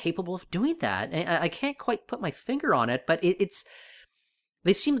teams capable of doing that. And I can't quite put my finger on it, but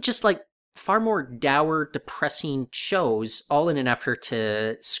they seem just like far more dour, depressing shows, all in an effort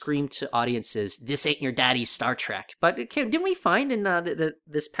to scream to audiences, "This ain't your daddy's Star Trek." But didn't we find in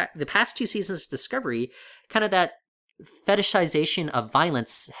the past two seasons of Discovery, kind of that fetishization of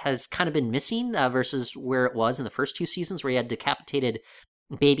violence has kind of been missing versus where it was in the first two seasons, where you had decapitated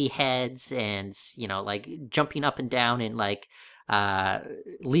baby heads and like jumping up and down in like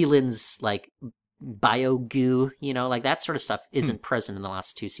Leland's like bio goo, like that sort of stuff isn't present in the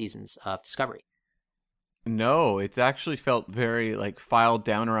last two seasons of Discovery. No, it's actually felt very like filed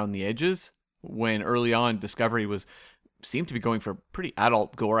down around the edges, when early on Discovery seemed to be going for pretty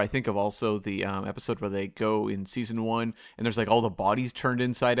adult gore. I think of also the episode where they go in season 1 and there's like all the bodies turned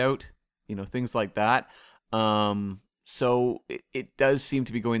inside out, things like that. So it does seem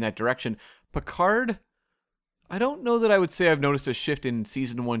to be going that direction. Picard, I don't know that I would say I've noticed a shift in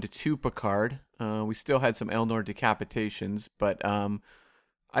season 1 to 2 Picard. We still had some Elnor decapitations, but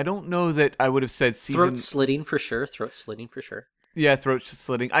I don't know that I would have said season... Throat slitting for sure. Yeah, throat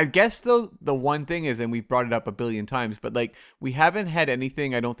slitting. I guess, though, the one thing is, and we brought it up a billion times, but, like, we haven't had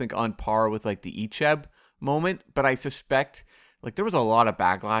anything, I don't think, on par with, like, the Icheb moment, but I suspect, like, there was a lot of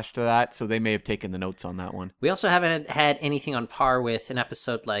backlash to that, so they may have taken the notes on that one. We also haven't had anything on par with an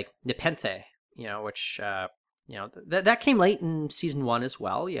episode like Nepenthe, which, that came late in season 1 as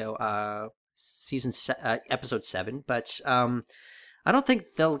well, episode 7, but I don't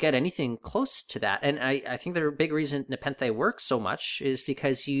think they'll get anything close to that. And I think the big reason Nepenthe works so much is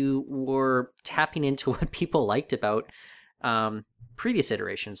because you were tapping into what people liked about previous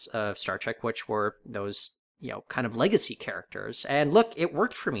iterations of Star Trek, which were those, kind of legacy characters. And look, it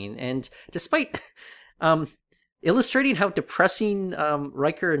worked for me. And despite illustrating how depressing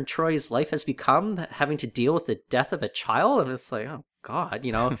Riker and Troy's life has become, having to deal with the death of a child, I'm just like, oh, God,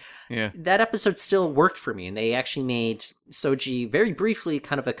 Yeah. That episode still worked for me, and they actually made Soji very briefly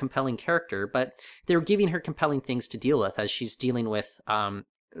kind of a compelling character, but they were giving her compelling things to deal with as she's dealing with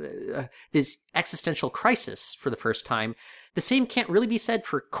this existential crisis for the first time. The same can't really be said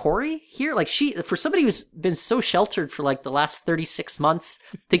for Corey here. Like, for somebody who's been so sheltered for like the last 36 months,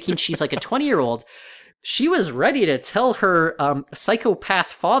 thinking she's like a 20-year-old, she was ready to tell her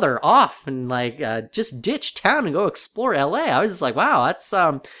psychopath father off and just ditch town and go explore LA. I was just like, wow, that's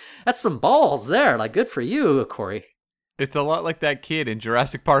some balls there. Like, good for you, Corey. It's a lot like that kid in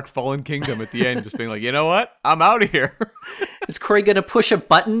Jurassic Park Fallen Kingdom at the end, just being like, you know what? I'm out of here. Is Corey going to push a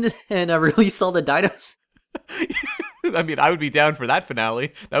button and release all the dinos? I mean, I would be down for that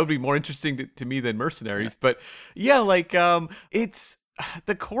finale. That would be more interesting to me than Mercenaries. But yeah, it's...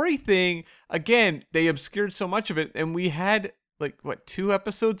 The Corey thing, again, they obscured so much of it, and we had, 2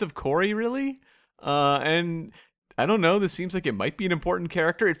 episodes of Corey, really? And I don't know, this seems like it might be an important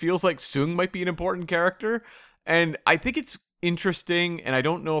character. It feels like Soong might be an important character, and I think it's interesting, and I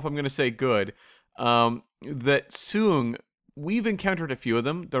don't know if I'm going to say good, that Soong, we've encountered a few of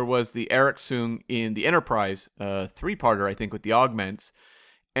them. There was the Eric Soong in the Enterprise, 3-parter, I think, with the Augments,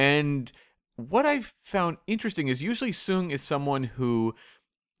 and... what I've found interesting is usually Soong is someone who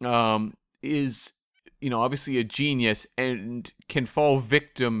is, obviously a genius and can fall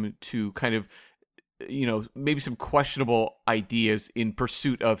victim to kind of, maybe some questionable ideas in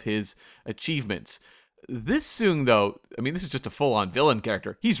pursuit of his achievements. This Soong, though, I mean, this is just a full-on villain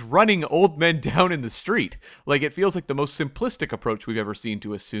character. He's running old men down in the street. Like, it feels like the most simplistic approach we've ever seen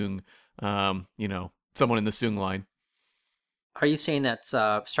to a Soong, someone in the Soong line. Are you saying that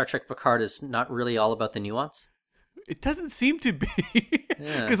Star Trek Picard is not really all about the nuance? It doesn't seem to be.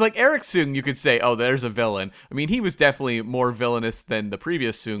 Because Eric Soong, you could say, oh, there's a villain. I mean, he was definitely more villainous than the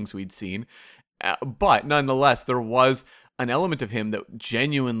previous Soongs we'd seen. But nonetheless, there was an element of him that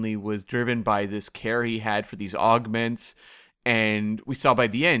genuinely was driven by this care he had for these augments. And we saw by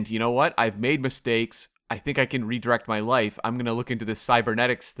the end, you know what? I've made mistakes. I think I can redirect my life. I'm going to look into this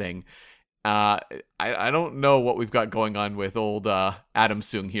cybernetics thing. I don't know what we've got going on with old Adam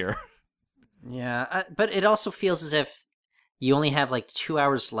Soong here. Yeah, but it also feels as if you only have 2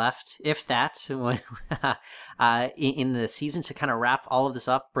 hours left, if that, in the season to kind of wrap all of this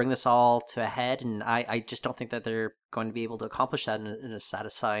up, bring this all to a head, and I just don't think that they're going to be able to accomplish that in a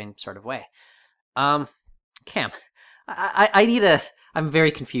satisfying sort of way. Cam, I'm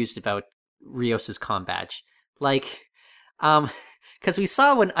very confused about Rios's comm badge. Because we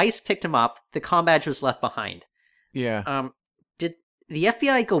saw when ICE picked him up, the comm badge was left behind. Yeah. Did the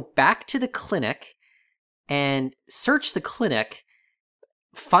FBI go back to the clinic and search the clinic,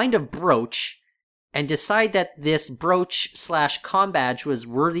 find a brooch, and decide that this brooch/comm badge was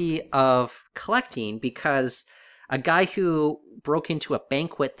worthy of collecting because a guy who broke into a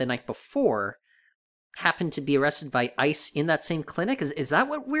banquet the night before happened to be arrested by ICE in that same clinic? Is that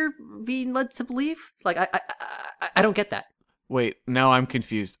what we're being led to believe? I don't get that. Wait, now I'm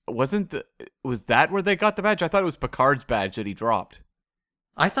confused. Was that where they got the badge? I thought it was Picard's badge that he dropped.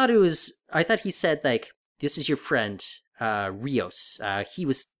 I thought he said, this is your friend, Rios. He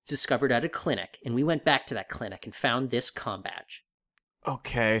was discovered at a clinic, and we went back to that clinic and found this comm badge.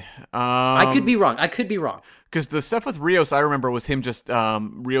 Okay. I could be wrong. Because the stuff with Rios, I remember, was him just,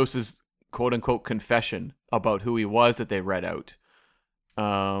 Rios's quote-unquote confession about who he was that they read out.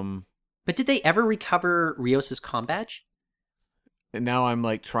 But did they ever recover Rios's comm badge? And now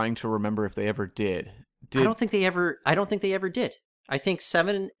I'm trying to remember if they ever did. I don't think they ever did. I think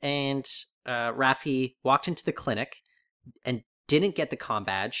Seven and Raffi walked into the clinic and didn't get the comm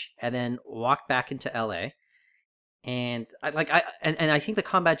badge, and then walked back into LA. And I think the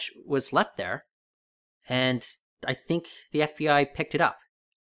comm badge was left there. and I think the FBI picked it up.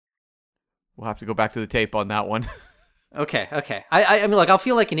 We'll have to go back to the tape on that one. Okay. I mean, look, I'll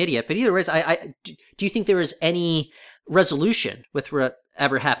feel like an idiot, but either way, do you think there was any resolution with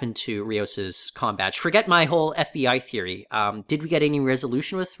whatever happened to Rios's comm badge? Forget my whole FBI theory. Did we get any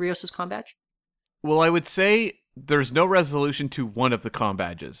resolution with Rios's comm badge? Well, I would say there's no resolution to one of the comm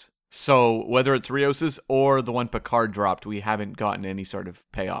badges. So whether it's Rios's or the one Picard dropped, we haven't gotten any sort of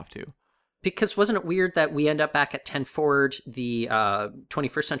payoff to. Because wasn't it weird that we end up back at 10 Forward, the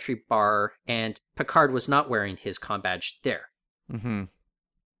 21st Century bar, and Picard was not wearing his comm badge there? Mm-hmm.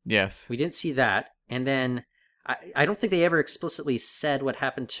 Yes. We didn't see that. And then I don't think they ever explicitly said what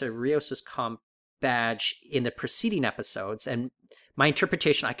happened to Rios's comm badge in the preceding episodes. And my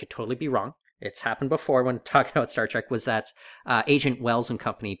interpretation, I could totally be wrong. It's happened before when talking about Star Trek, was that Agent Wells and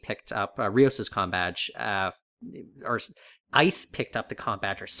company picked up Rios's comm badge, or ICE picked up the comm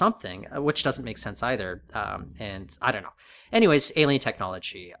badge or something, which doesn't make sense either. And I don't know. Anyways, alien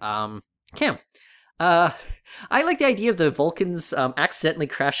technology. Cam, I like the idea of the Vulcans accidentally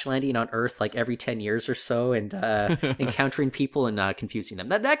crash landing on Earth like every 10 years or so and encountering people and confusing them.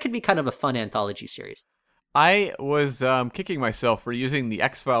 That could be kind of a fun anthology series. I was kicking myself for using the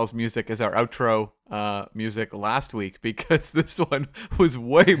X-Files music as our outro music last week because this one was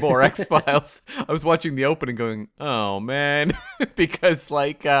way more X-Files. I was watching the opening going, oh man, because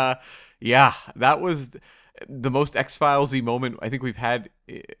like, yeah, that was the most X-Files-y moment I think we've had.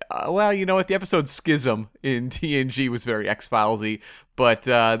 Well, you know what, the episode Schism in TNG was very X-Files-y, but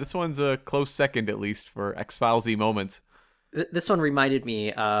this one's a close second at least for X-Files-y moments. This one reminded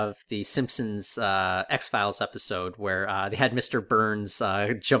me of the Simpsons X-Files episode where they had Mr. Burns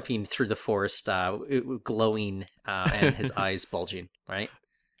jumping through the forest, glowing, and his eyes bulging, right?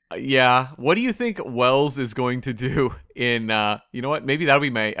 Yeah. What do you think Wells is going to do in, you know what? Maybe that'll be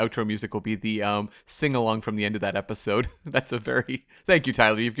my outro music, will be the sing-along from the end of that episode. That's a very... Thank you,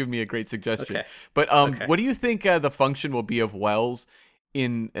 Tyler. You've given me a great suggestion. Okay. But Okay. What do you think the function will be of Wells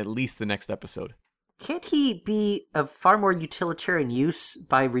in at least the next episode? Can't he be of far more utilitarian use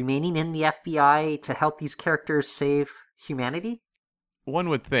by remaining in the FBI to help these characters save humanity? One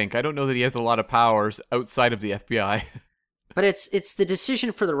would think. I don't know that he has a lot of powers outside of the FBI. But it's the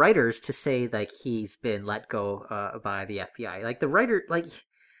decision for the writers to say like he's been let go by the FBI. Like the writer, like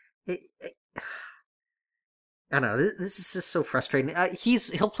I don't know. This is just so frustrating.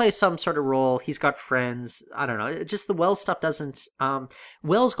 He'll play some sort of role. He's got friends. I don't know. Just the Wells stuff doesn't.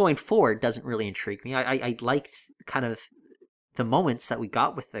 Wells going forward doesn't really intrigue me. I liked kind of the moments that we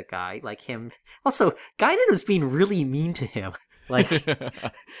got with the guy, like him. Also, Guinan was being really mean to him. Like,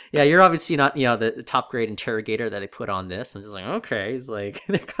 yeah, you're obviously not, the top grade interrogator that they put on this. I'm just like, okay. He's like,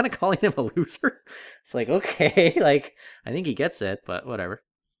 they're kind of calling him a loser. It's like, okay, like I think he gets it, but whatever.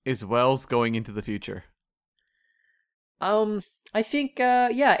 Is Wells going into the future? I think,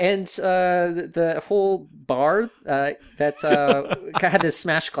 yeah, and the whole bar that had this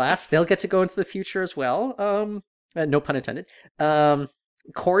smashed glass, they'll get to go into the future as well. No pun intended.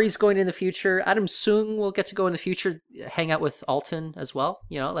 Corey's going in the future. Adam Sung will get to go in the future, hang out with Alton as well.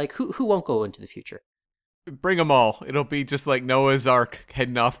 Like who won't go into the future? Bring them all. It'll be just like Noah's Ark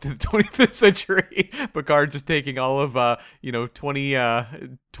heading off to the 25th century. Picard just taking all of,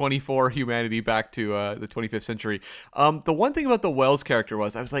 24 humanity back to the 25th century. The one thing about the Wells character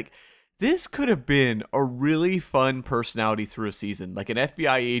was, I was like, this could have been a really fun personality through a season. Like an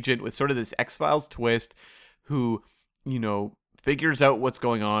FBI agent with sort of this X-Files twist who, figures out what's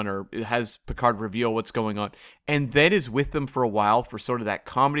going on or has Picard reveal what's going on and then is with them for a while for sort of that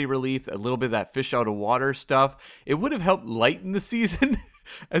comedy relief, a little bit of that fish out of water stuff. It would have helped lighten the season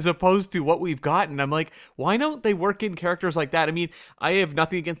as opposed to what we've gotten. I'm like, why don't they work in characters like that? I mean, I have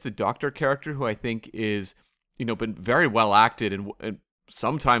nothing against the Doctor character, who I think is, been very well acted and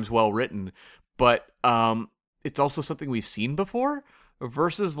sometimes well written, but it's also something we've seen before.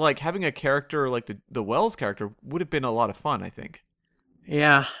 Versus like having a character like the Wells character would have been a lot of fun, I think.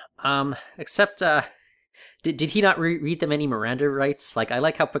 Yeah. Except, did he not read them any Miranda rights? Like, I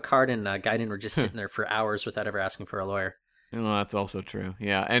like how Picard and Guinan were just sitting there for hours without ever asking for a lawyer. Well, that's also true.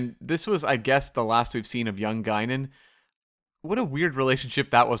 Yeah. And this was, I guess, the last we've seen of young Guinan. What a weird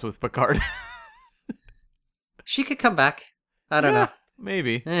relationship that was with Picard. She could come back. I don't know.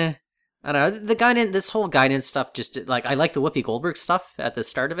 Maybe. I don't know, this whole Guinan stuff, just like, I like the Whoopi Goldberg stuff at the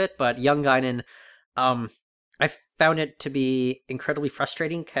start of it, but young Guinan, I found it to be incredibly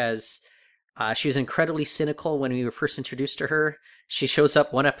frustrating because she was incredibly cynical when we were first introduced to her. She shows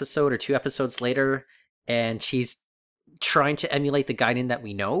up one episode or two episodes later, and she's trying to emulate the Guinan that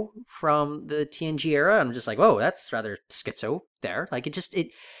we know from the TNG era. I'm just like, whoa, that's rather schizo there. Like,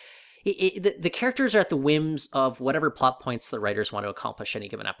 the characters are at the whims of whatever plot points the writers want to accomplish any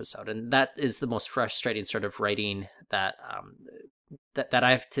given episode, and that is the most frustrating sort of writing that that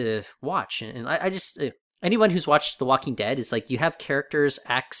I have to watch. And I just anyone who's watched The Walking Dead is like, you have characters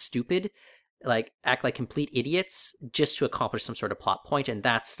act stupid, like act like complete idiots just to accomplish some sort of plot point, and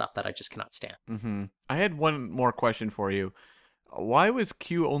that's stuff that I just cannot stand. Mm-hmm. I had one more question for you. Why was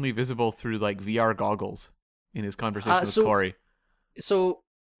Q only visible through like VR goggles in his conversation with Corey? So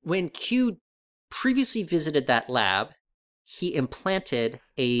when Q previously visited that lab, he implanted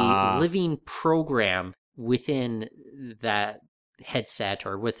a living program within that headset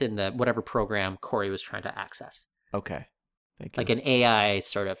or within the whatever program Corey was trying to access. Okay. Thank you. Like an AI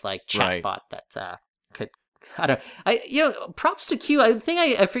sort of like chatbot that could, props to Q. I think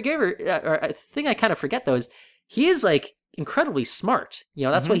I forget, or I think I kind of forget though, is he is like incredibly smart.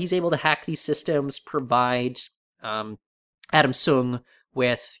 That's why he's able to hack these systems, provide Adam Sung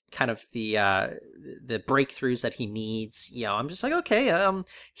with kind of the breakthroughs that he needs. I'm just like, okay,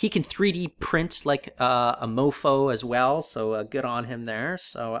 he can 3D print like a mofo as well, so good on him there.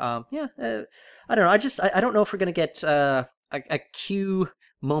 So I don't know. I don't know if we're gonna get a Q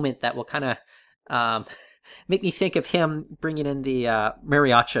moment that will kind of make me think of him bringing in the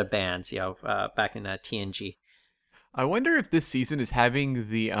mariachi bands, back in TNG. I wonder if this season is having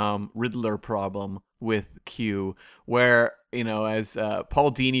the Riddler problem with Q, where, as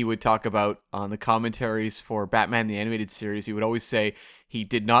Paul Dini would talk about on the commentaries for Batman the Animated Series, he would always say he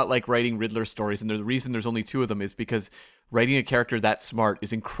did not like writing Riddler stories, and the reason there's only 2 of them is because writing a character that smart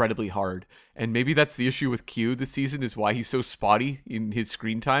is incredibly hard. And maybe that's the issue with Q this season, is why he's so spotty in his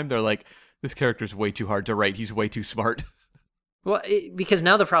screen time. They're like, this character's way too hard to write. He's way too smart. Well, because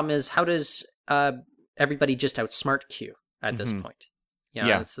now the problem is, how does everybody just outsmart Q at this point?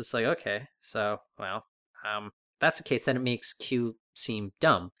 It's just like, okay, so, well, that's the case, then it makes Q seem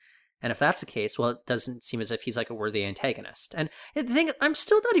dumb. And if that's the case, well, it doesn't seem as if he's like a worthy antagonist. And the thing, I'm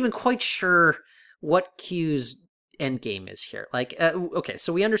still not even quite sure what Q's end game is here. Like, okay,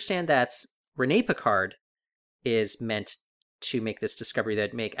 so we understand that Renee Picard is meant to make this discovery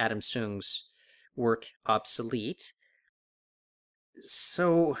that make Adam Sung's work obsolete.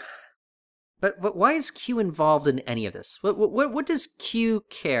 So, but why is Q involved in any of this? What does Q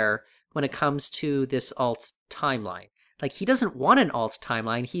care when it comes to this alt timeline? Like, he doesn't want an alt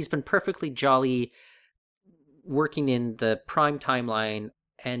timeline. He's been perfectly jolly working in the prime timeline,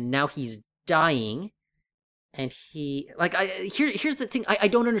 and now he's dying. And he, like, here's the thing. I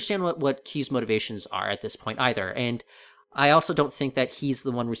don't understand what Q's motivations are at this point either. And I also don't think that he's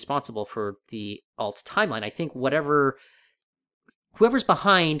the one responsible for the alt timeline. I think whoever's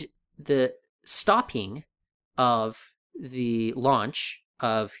behind the stopping of the launch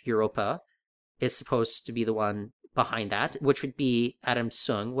of Europa is supposed to be the one behind that, which would be Adam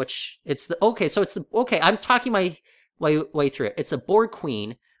Sung, I'm talking my way through it. It's a Borg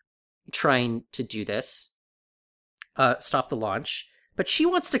Queen trying to do this, stop the launch, but she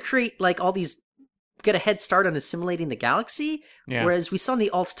wants to create like all these, get a head start on assimilating the galaxy, whereas we saw in the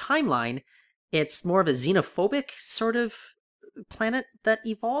alt timeline, it's more of a xenophobic sort of planet that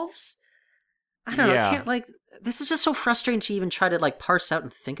evolves. I don't know. I can't, like, this is just so frustrating to even try to like parse out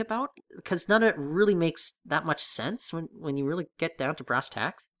and think about, because none of it really makes that much sense when you really get down to brass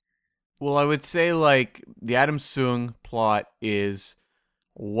tacks. Well, I would say like the Adam Sung plot is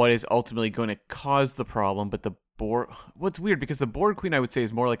what is ultimately going to cause the problem, but what's weird, because the Borg Queen I would say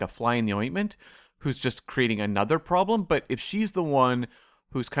is more like a fly in the ointment who's just creating another problem. But if she's the one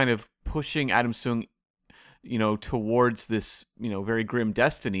who's kind of pushing Adam Sung, towards this, very grim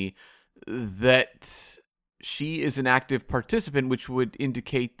destiny, that she is an active participant, which would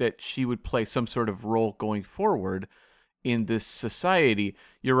indicate that she would play some sort of role going forward in this society.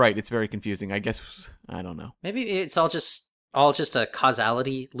 You're right. It's very confusing. I guess, I don't know. Maybe it's all just a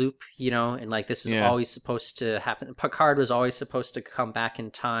causality loop, and like this is always supposed to happen. Picard was always supposed to come back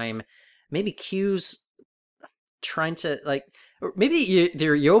in time. Maybe Q's trying to like, or maybe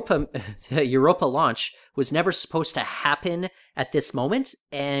the Europa launch was never supposed to happen at this moment,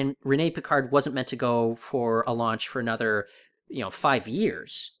 and Renee Picard wasn't meant to go for a launch for another, 5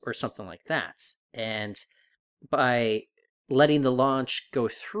 years or something like that. And by letting the launch go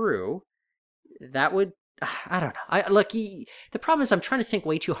through, that would, I don't know. The problem is I'm trying to think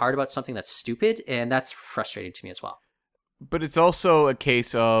way too hard about something that's stupid, and that's frustrating to me as well. But it's also a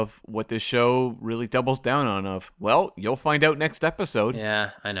case of what this show really doubles down on of, well, you'll find out next episode.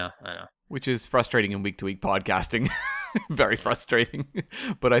 Yeah, I know. Which is frustrating in week-to-week podcasting. Very frustrating.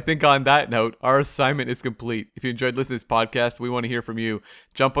 But I think on that note, our assignment is complete. If you enjoyed listening to this podcast, we want to hear from you.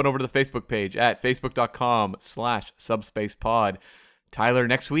 Jump on over to the Facebook page at facebook.com/subspacepod. Tyler,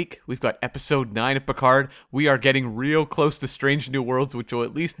 next week, we've got episode 9 of Picard. We are getting real close to Strange New Worlds, which will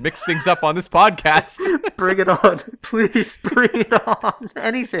at least mix things up on this podcast. Bring it on. Please bring it on.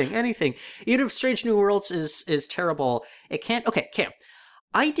 Anything. Even if Strange New Worlds is terrible, it can't... Okay, Cam.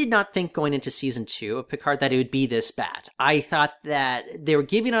 I did not think going into season 2 of Picard that it would be this bad. I thought that they were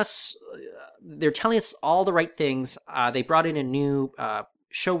giving us... They're telling us all the right things. They brought in a new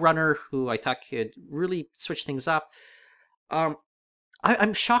showrunner who I thought could really switch things up.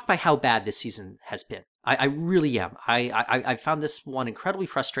 I'm shocked by how bad this season has been. I really am. I found this one incredibly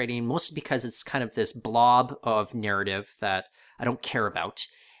frustrating, mostly because it's kind of this blob of narrative that I don't care about.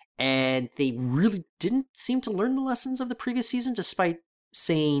 And they really didn't seem to learn the lessons of the previous season, despite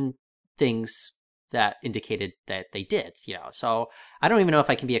saying things that indicated that they did, So I don't even know if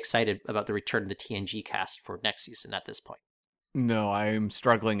I can be excited about the return of the TNG cast for next season at this point. No, I'm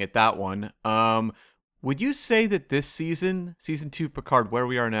struggling at that one. Would you say that this season 2 Picard, where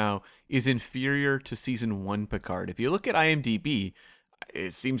we are now, is inferior to season 1 Picard? If you look at IMDb,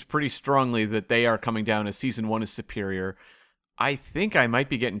 it seems pretty strongly that they are coming down as season 1 is superior. I think I might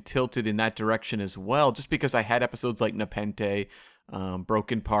be getting tilted in that direction as well, just because I had episodes like Nepenthe,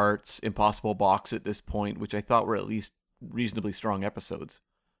 Broken Parts, Impossible Box at this point, which I thought were at least reasonably strong episodes.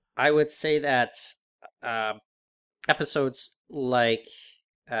 I would say that episodes like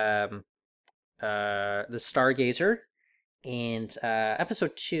The Stargazer and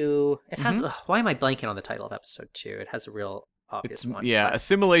episode 2, it has... why am I blanking on the title of episode 2? It has a real obvious one. Yeah,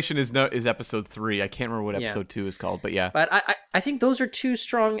 Assimilation is episode 3. I can't remember what episode 2 is called, but yeah. But I think those are 2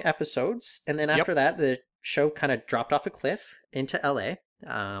 strong episodes, and then after that, the show kind of dropped off a cliff into LA.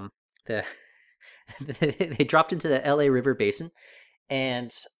 They dropped into the LA River Basin,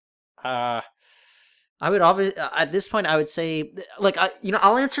 and I would obviously, at this point, I would say, like,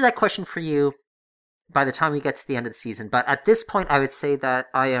 I'll answer that question for you by the time we get to the end of the season. But at this point, I would say that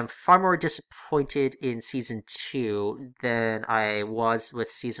I am far more disappointed in season 2 than I was with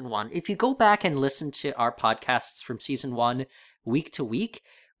season 1. If you go back and listen to our podcasts from season 1 week to week,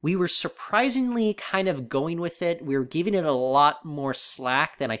 we were surprisingly kind of going with it. We were giving it a lot more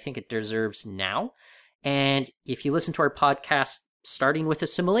slack than I think it deserves now. And if you listen to our podcast starting with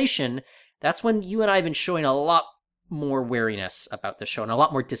Assimilation, that's when you and I have been showing a lot more wariness about the show and a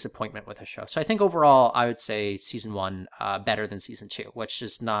lot more disappointment with the show. So I think overall, I would say season 1 better than season 2, which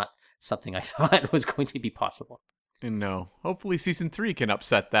is not something I thought was going to be possible. No. Hopefully season 3 can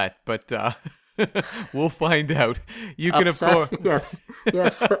upset that, but we'll find out. You can, upset? Of course...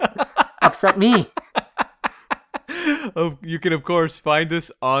 Yes. Upset me. You can, of course, find us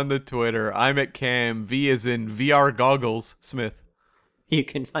on the Twitter. I'm at Cam, V as in VR goggles, Smith. You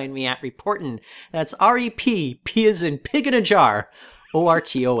can find me at Reportin'. That's R-E-P, P as in pig in a jar,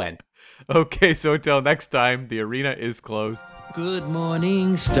 O-R-T-O-N. Okay, so until next time, the arena is closed. Good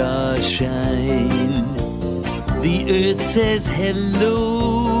morning, starshine. The earth says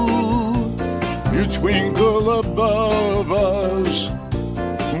hello. You twinkle above us,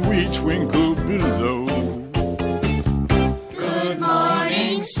 we twinkle below. Good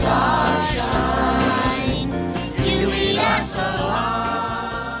morning, starshine. You lead us along.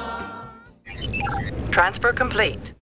 Transfer complete.